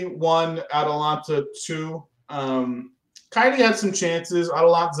 Cagliari 1, Atalanta 2. Cagliari had some chances.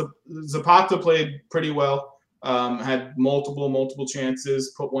 Atalanta, Zapata played pretty well. Had multiple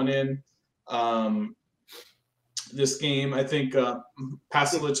chances, put one in. This game, I think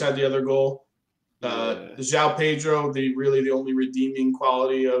Pasalic had the other goal. João Pedro, the only redeeming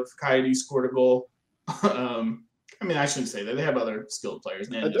quality of Cagliari, scored a goal. I mean, I shouldn't say that. They have other skilled players.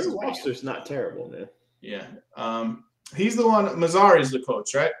 Their roster's not terrible, man. Yeah. He's the one. Mazzari's the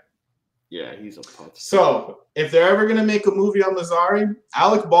coach, right? Yeah, he's a punk. So if they're ever going to make a movie on Mazzari,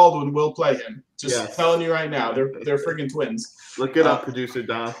 Alec Baldwin will play him. Just telling you right now, they're friggin' twins. Look it up, producer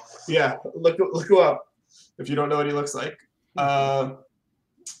Don. Yeah, look him up if you don't know what he looks like. I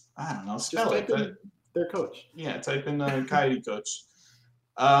don't know. Spell it. Their coach. Yeah, type in Cagliari coach.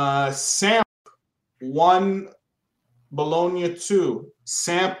 Samp 1, Bologna 2.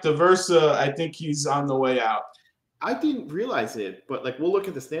 Samp D'Aversa, I think he's on the way out. I didn't realize it, but like we'll look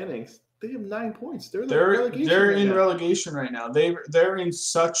at the standings. They have 9 points. They're in relegation right now. They're in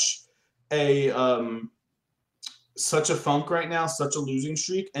such a funk right now, such a losing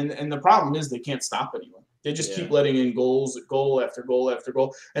streak, and the problem is they can't stop anyone. They just keep letting in goal after goal after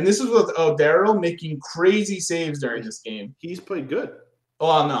goal. And this is with Odero making crazy saves during this game. He's played good.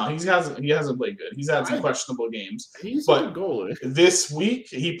 Oh no, he hasn't played good. He's had some questionable games. He's a good goalie. This week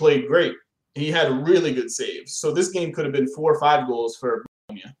he played great. He had really good saves. So this game could have been 4 or 5 goals for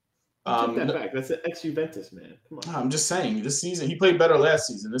Bologna. Take that back. That's an ex-Juventus, man. Come on. I'm just saying, this season he played better last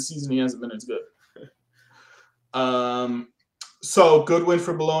season. This season he hasn't been as good. So good win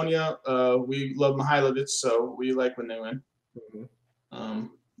for Bologna. We love Mihailovic, so we like when they win.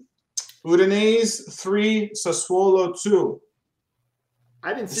 Udinese 3, Sassuolo 2.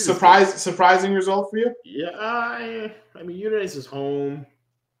 I didn't see surprising result for you. Yeah, I mean Udinese is home.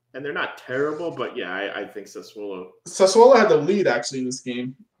 And they're not terrible, but yeah, I think Sassuolo had the lead actually in this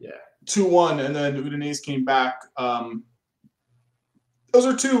game. Yeah. 2-1, and then Udinese came back. Those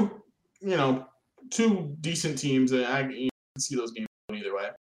are two decent teams, and I can see those games going either way.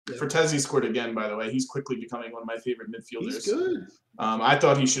 Yeah. Frattesi scored again, by the way. He's quickly becoming one of my favorite midfielders. He's good. I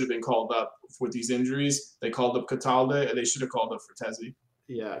thought he should have been called up with these injuries. They called up Cataldi, and they should have called up Frattesi.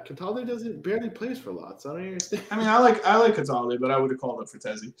 Yeah, Cataldi barely plays for lots. I don't understand. I mean, I like Cataldi, but I would have called up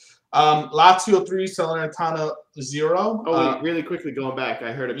Frattesi. Lazio 3, Salernitana 0. Oh, wait, really quickly going back,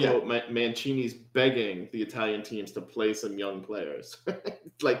 I heard a quote. Mancini's begging the Italian teams to play some young players.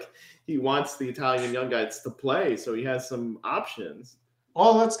 Like he wants the Italian young guys to play, so he has some options.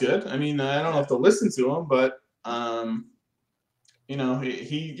 Oh, that's good. I mean, I don't know if they'll listen to him, but I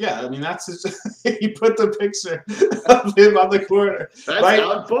mean, that's his, he put the picture of him on the corner. That's right?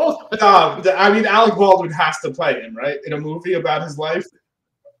 Alec Baldwin. I mean, Alec Baldwin has to play him, right? In a movie about his life.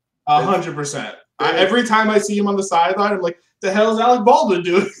 100%. Every time I see him on the sideline, I'm like, the hell is Alec Baldwin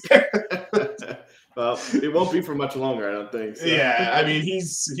doing? Well, it won't be for much longer, I don't think. So. Yeah, I mean,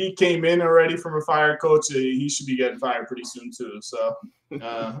 he came in already from a fired coach. He should be getting fired pretty soon, too. So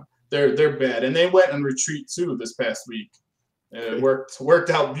they're bad. And they went on retreat, too, this past week. It worked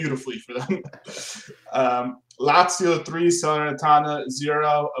out beautifully for them. Lazio 3, Salernitana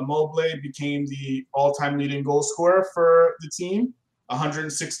 0. Immobile became the all-time leading goal scorer for the team,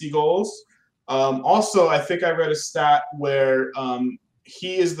 160 goals. Also, I think I read a stat where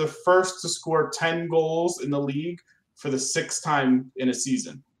he is the first to score 10 goals in the league for the 6th time in a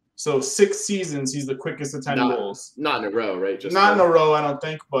season. So 6 seasons, he's the quickest to 10 goals. Not in a row, right? Not in a row, I don't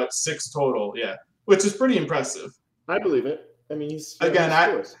think, but 6 total, yeah, which is pretty impressive. I believe it. I mean,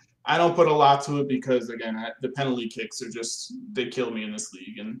 I don't put a lot to it because, again, the penalty kicks are just – they kill me in this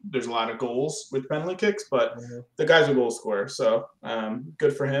league. And there's a lot of goals with penalty kicks, but the guy's a goal scorer. So,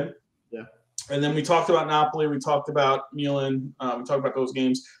 good for him. Yeah. And then we talked about Napoli. We talked about Milan. We talked about those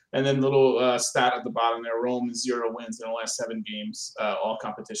games. And then little stat at the bottom there, Rome is 0 wins in the last 7 games, all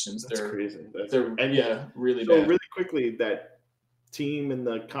competitions. That's crazy. Really so bad. Really quickly, that team in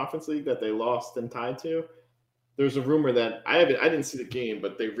the Conference League that they lost and tied to, there's a rumor that I didn't see the game,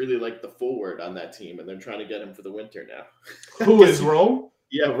 but they really like the forward on that team, and they're trying to get him for the winter now. Who is Rome?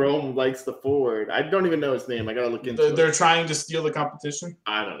 Yeah, Rome likes the forward. I don't even know his name. I gotta look into it. They're trying to steal the competition?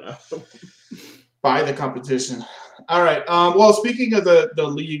 I don't know. By the competition. All right. Well, speaking of the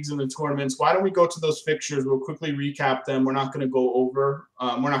leagues and the tournaments, why don't we go to those fixtures? We'll quickly recap them. We're not going to go over.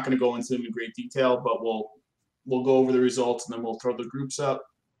 We're not going to go into them in great detail, but we'll go over the results and then we'll throw the groups up.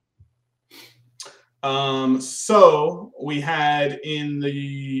 So we had in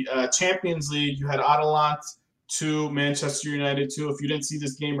the Champions League, you had Atalanta 2, Manchester United 2. If you didn't see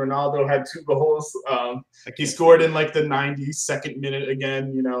this game, Ronaldo had 2 goals. He scored in like the 92nd minute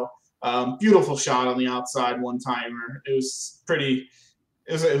again. Beautiful shot on the outside, one-timer. It was pretty.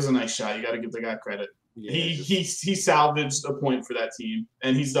 It was a nice shot. You got to give the guy credit. Yeah, he salvaged a point for that team,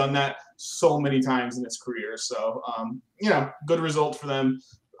 and he's done that so many times in his career. So, good result for them.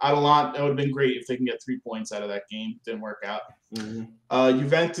 Atalanta, it would have been great if they can get 3 points out of that game. Didn't work out. Mm-hmm.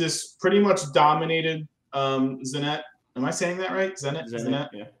 Juventus pretty much dominated Zenit. Am I saying that right? Zenit.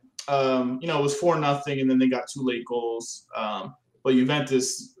 Yeah. It was 4-0, and then they got 2 late goals. But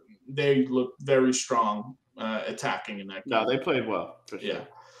Juventus, they looked very strong attacking in that game. No, they played well, for sure.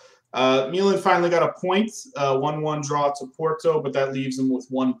 Yeah. Milan finally got a point, 1-1 draw to Porto, but that leaves them with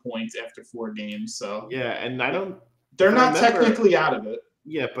 1 point after 4 games. So yeah, and they're not technically out of it.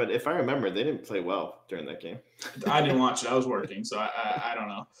 Yeah, but if I remember, they didn't play well during that game. I didn't watch it. I was working, so I don't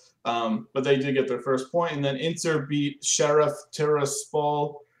know. But they did get their first point, and then Inter beat Sheriff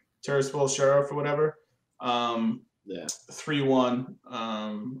Tiraspol Sheriff or whatever. 3-1.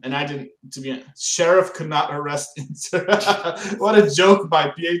 And I didn't, to be honest, Sheriff could not arrest Inter. What a joke by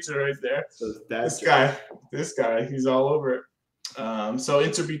Pietro right there. This guy, he's all over it. So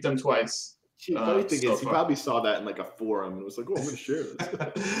Inter beat them twice. The funny thing is, he probably saw that in like a forum and was like, "Oh, I'm gonna share this."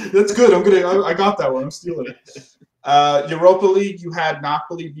 That's good. I got that one. I'm stealing it. Europa League, you had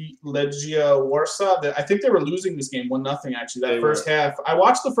Napoli beat Legia Warsaw. I think they were losing this game 1-0. Actually, that first half. I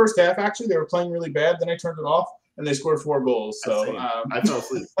watched the first half. Actually, they were playing really bad. Then I turned it off, and they scored 4 goals. So I fell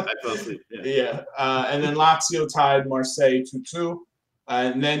asleep. Yeah. And then Lazio tied Marseille 2-2.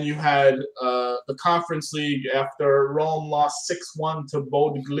 And then you had the Conference League after Rome lost 6-1 to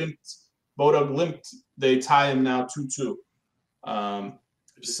Bodo Glimt, they tie him now 2-2.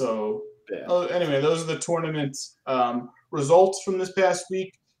 Anyway, those are the tournament results from this past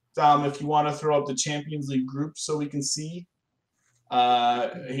week. If you want to throw up the Champions League group so we can see,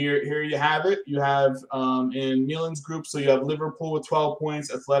 here you have it. You have in Milan's group, so you have Liverpool with 12 points,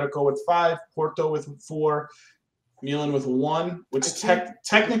 Atletico with 5, Porto with 4, Milan with 1, which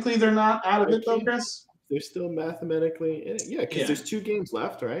technically they're not out of it though, Chris. They're still mathematically in it. Yeah, because there's 2 games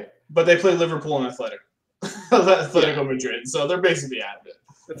left, right? But they play Liverpool and Atletico Madrid, so they're basically out of it.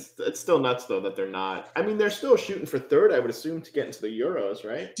 It's still nuts, though, that they're not. I mean, they're still shooting for 3rd, I would assume, to get into the Euros,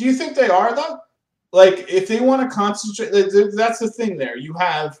 right? Do you think they are, though? Like, if they want to concentrate, that's the thing there. You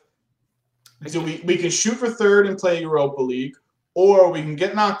have, we can shoot for 3rd and play Europa League, or we can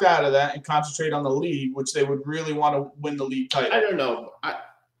get knocked out of that and concentrate on the league, which they would really want to win the league title. I don't know.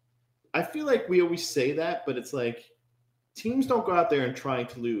 I feel like we always say that, but it's like teams don't go out there and trying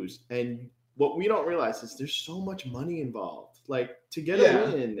to lose. And what we don't realize is there's so much money involved. Like, to get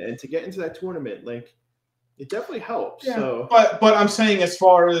a win and to get into that tournament, like, it definitely helps. Yeah. So, but I'm saying, as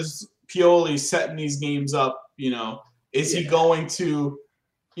far as Pioli setting these games up, is he going to,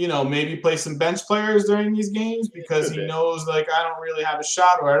 maybe play some bench players during these games because he knows, like, I don't really have a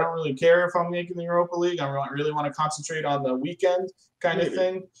shot, or I don't really care if I'm making the Europa League. I really want to concentrate on the weekend kind of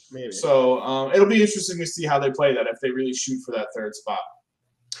thing. Maybe. So it'll be interesting to see how they play that, if they really shoot for that 3rd spot.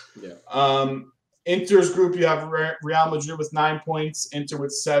 Yeah. Inter's group, you have Real Madrid with 9 points, Inter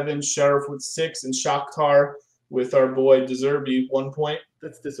with 7, Sheriff with 6, and Shakhtar with our boy De Zerbi 1 point.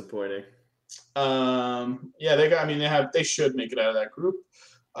 That's disappointing. They should make it out of that group.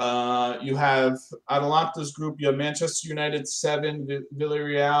 You have Atalanta's group. You have Manchester United 7,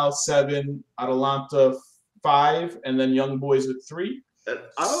 Villarreal 7, Atalanta 5, and then Young Boys with 3.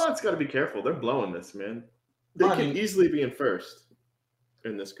 Atalanta's got to be careful. They're blowing this, man. They can easily be in 1st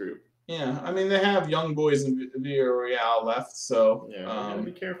in this group. Yeah, I mean, they have Young Boys and Villarreal left, so gotta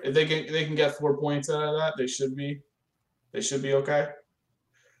be careful. If they can get 4 points out of that, they should be okay.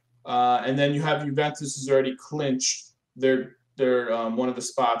 And then you have Juventus, who's already clinched their one of the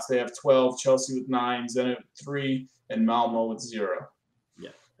spots. They have 12, Chelsea with 9, Zenit with 3, and Malmo with 0. Yeah,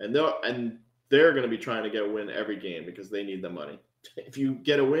 and they're going to be trying to get a win every game because they need the money. If you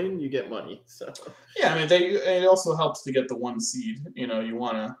get a win, you get money. So yeah, I mean, it also helps to get the 1 seed. You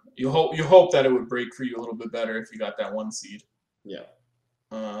hope that it would break for you a little bit better if you got that 1 seed. Yeah.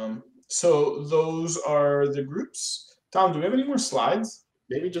 So those are the groups. Tom, do we have any more slides?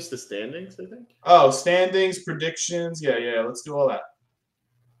 Maybe just the standings, I think. Oh, standings, predictions. Yeah. Let's do all that.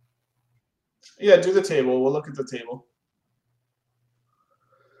 Yeah, do the table. We'll look at the table.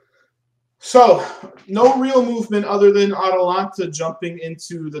 So, no real movement other than Atalanta jumping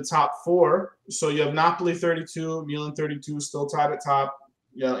into the top 4. So you have Napoli 32, Milan 32, still tied at top.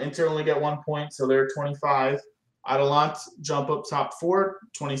 You know, Inter only get 1 point, so they're 25. Atalanta jump up top 4,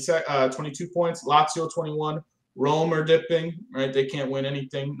 22 points. Lazio 21. Rome are dipping, right? They can't win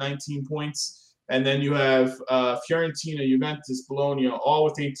anything, 19 points. And then you have Fiorentina, Juventus, Bologna, all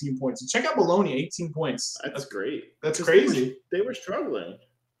with 18 points. And check out Bologna, 18 points. That's great. That's crazy. They were struggling.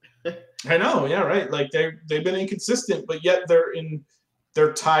 I know, yeah, right. Like they've been inconsistent, but yet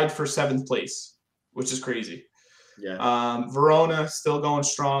they're tied for 7th place, which is crazy. Yeah. Verona still going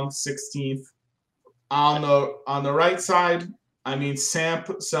strong, 16th. On the right side, I mean Samp,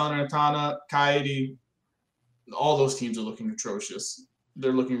 Salernitana, Cagliari, all those teams are looking atrocious.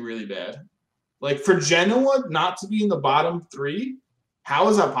 They're looking really bad. Like for Genoa not to be in the bottom 3, how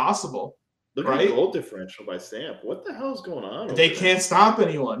is that possible? Look at the goal differential by Samp. What the hell is going on? They can't stop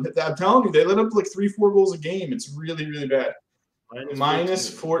anyone. I'm telling you, they let up like 3-4 goals a game. It's really, really bad. Minus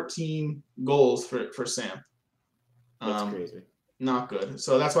 14 goals for Samp. That's crazy. Not good.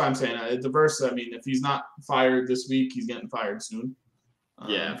 So that's why I'm saying Diversa. I mean, if he's not fired this week, he's getting fired soon.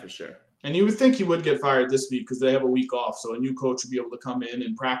 Yeah, for sure. And you would think he would get fired this week because they have a week off. So a new coach would be able to come in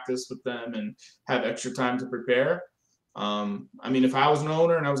and practice with them and have extra time to prepare. I mean, if I was an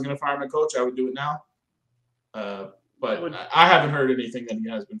owner and I was going to fire my coach, I would do it now. But I haven't heard anything that he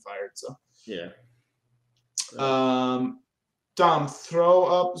has been fired. So yeah. Dom, throw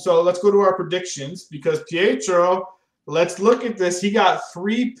up. So let's go to our predictions because Pietro. Let's look at this. He got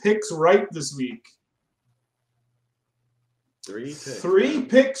 3 picks right this week. 3 picks. 3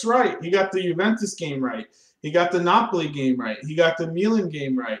 picks right. He got the Juventus game right. He got the Napoli game right. He got the Milan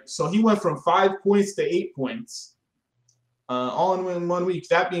game right. So he went from 5 points to 8 points. All in 1 week.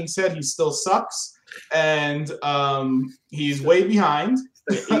 That being said, he still sucks. And he's way behind.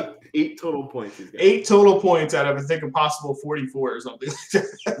 8 total points. 8 total points out of, I think, a possible 44 or something like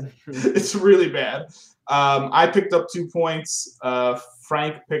that. It's really bad. I picked up 2 points.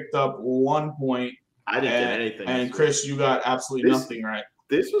 Frank picked up 1 point. I didn't get anything. And Chris, you got absolutely nothing right.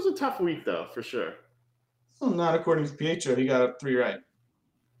 This was a tough week, though, for sure. Well, not according to Pietro. He got 3 right.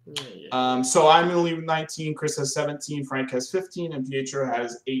 Yeah. So I'm in the lead with 19. Chris has 17. Frank has 15. And Pietro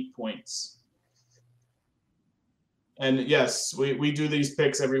has 8 points. And yes, we do these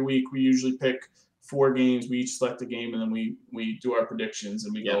picks every week. We usually pick 4 games. We each select a game, and then we do our predictions,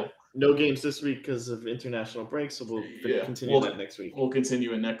 and we go. No games this week because of international break, so we'll continue that next week. We'll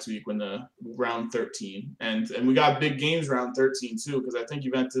continue it next week when the round 13. And we got big games round 13 too, because I think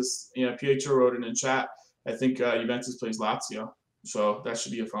Juventus, Pietro wrote it in chat. I think Juventus plays Lazio. So that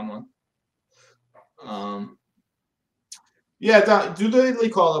should be a fun one. Do the Italy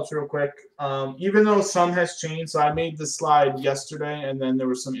call-ups real quick. Even though some has changed, so I made this slide yesterday, and then there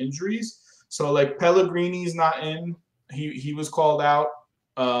were some injuries. So like Pellegrini's not in. He was called out.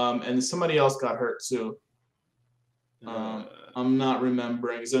 And somebody else got hurt too. I'm not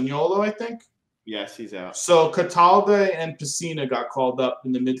remembering. Zaniolo, I think? Yes, he's out. So Cataldo and Pessina got called up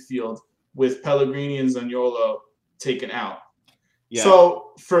in the midfield with Pellegrini and Zaniolo taken out. Yeah.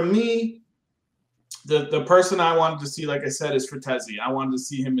 So for me, the person I wanted to see, like I said, is Frattesi. I wanted to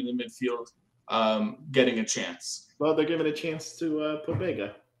see him in the midfield getting a chance. Well, they're giving a chance to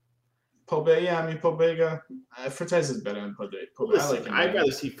Pobega. Pobega. Frattesi is better than Pobega. Listen, I'd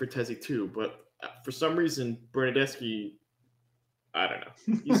rather see Frattesi too, but for some reason, Bernardeschi, I don't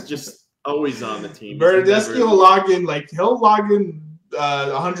know. He's just always on the team. Bernardeschi will log in, he'll log in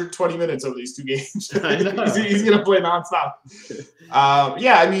 120 minutes over these 2 games. He's going to play nonstop.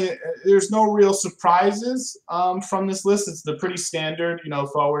 I mean, there's no real surprises from this list. It's the pretty standard,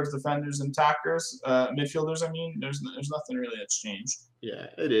 forwards, defenders, and attackers, midfielders. I mean, there's nothing really that's changed. Yeah,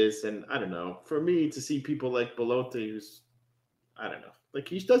 it is. And I don't know. For me to see people like Belotti, who's, I don't know,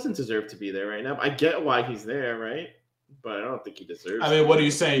 he doesn't deserve to be there right now. I get why he's there, right? But I don't think he deserves I mean, what are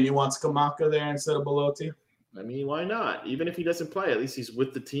you saying? You want Scamacca there instead of Belotti? I mean, why not? Even if he doesn't play, at least he's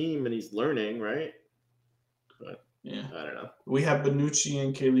with the team and he's learning, right? But yeah, I don't know. We have Bonucci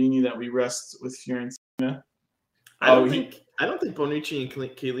and Chiellini that we rest with Fiorentina. I don't think Bonucci and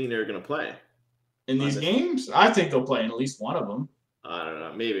Chiellini are going to play in these games. I think they'll play in at least one of them. I don't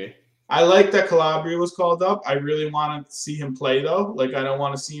know. Maybe. I like that Calabria was called up. I really want to see him play though. I don't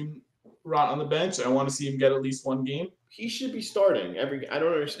want to see him rot on the bench. I want to see him get at least 1 game. He should be starting every. I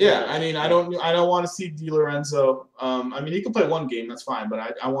don't understand. Yeah, I mean, I don't want to see Di Lorenzo. I mean, he can play 1 game, that's fine.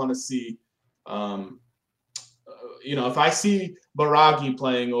 But I want to see, if I see Baraghi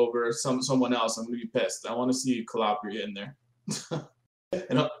playing over someone else, I'm gonna be pissed. I want to see Calabria in there.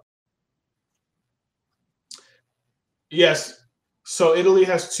 Yes. So Italy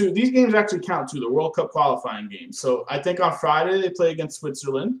has two. These games actually count too. The World Cup qualifying games. So I think on Friday they play against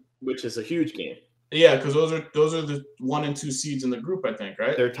Switzerland, which is a huge game. Yeah, because those are the 1 and 2 seeds in the group, I think,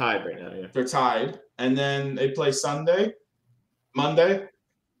 right? They're tied right now. Yeah, they're tied, and then they play Monday.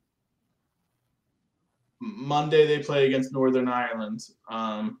 Monday they play against Northern Ireland.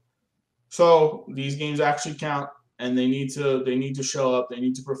 So these games actually count, and they need to show up. They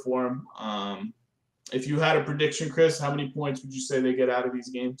need to perform. If you had a prediction, Chris, how many points would you say they get out of these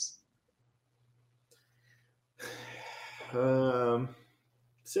games?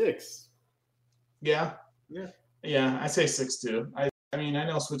 6. Yeah. I say 6 too. I mean, I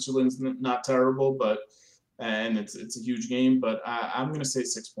know Switzerland's not terrible, and it's a huge game, but I'm going to say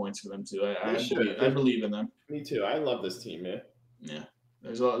 6 points for them too. I believe in them. Me too. I love this team, man. Yeah,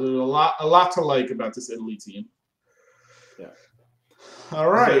 there's a lot to like about this Italy team. Yeah. All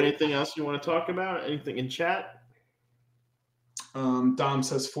right. Is there anything else you want to talk about? Anything in chat? Dom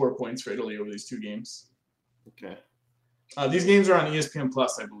says 4 points for Italy over these 2 games. Okay. These games are on ESPN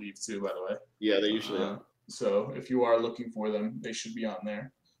Plus, I believe, too. By the way. Yeah, they usually are. So if you are looking for them, they should be on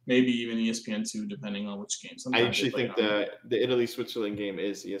there. Maybe even ESPN2, depending on which game. I actually think the Italy-Switzerland game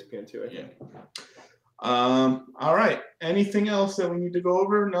is ESPN2. I think. All right. Anything else that we need to go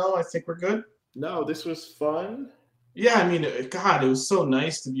over? No, I think we're good. No, this was fun. Yeah, I mean, God, it was so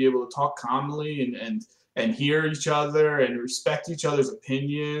nice to be able to talk calmly and hear each other and respect each other's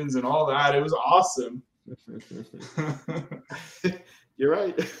opinions and all that. It was awesome. You're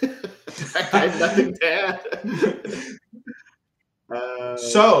right. I have nothing to add.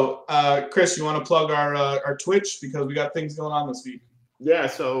 So, Chris, you want to plug our Twitch because we got things going on this week? Yeah.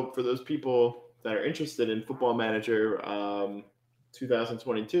 So for those people that are interested in Football Manager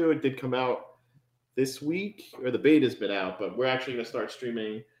 2022, it did come out this week, or the beta's been out, but we're actually going to start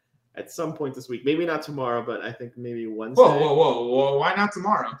streaming at some point this week. Maybe not tomorrow, but I think maybe Wednesday. Whoa! Why not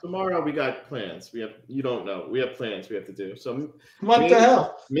tomorrow? Tomorrow we got plans. You don't know. We have plans we have to do. So what the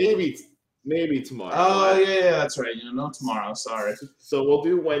hell? Maybe tomorrow. Oh yeah, that's right. No tomorrow. Sorry. So we'll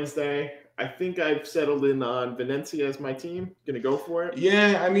do Wednesday. I think I've settled in on Venezia as my team. Gonna go for it.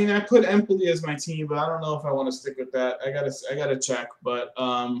 Yeah, I mean, I put Empoli as my team, but I don't know if I want to stick with that. I gotta check. But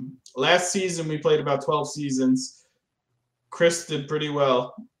last season we played about 12 seasons. Chris did pretty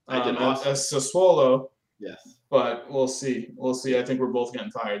well. I did awesome. As Sassuolo. Yes. But we'll see. I think we're both getting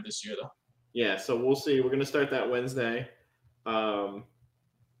tired this year, though. Yeah, so we'll see. We're gonna start that Wednesday.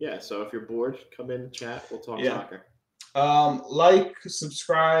 Yeah. So if you're bored, come in, chat. We'll talk soccer. Like,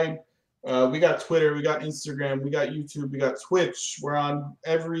 subscribe. We got Twitter, we got Instagram, we got YouTube, we got Twitch. We're on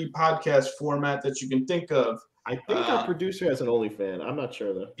every podcast format that you can think of. I think our producer has an OnlyFans. I'm not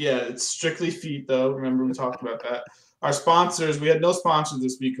sure, though. Yeah, it's strictly feet, though. Remember, we talked about that. Our sponsors, we had no sponsors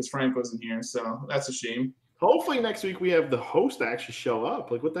this week because Frank wasn't here, so that's a shame. Hopefully next week we have the host actually show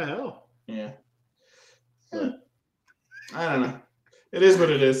up. Like, what the hell? Yeah. I don't know. It is what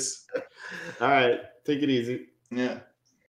it is. All right. Take it easy. Yeah.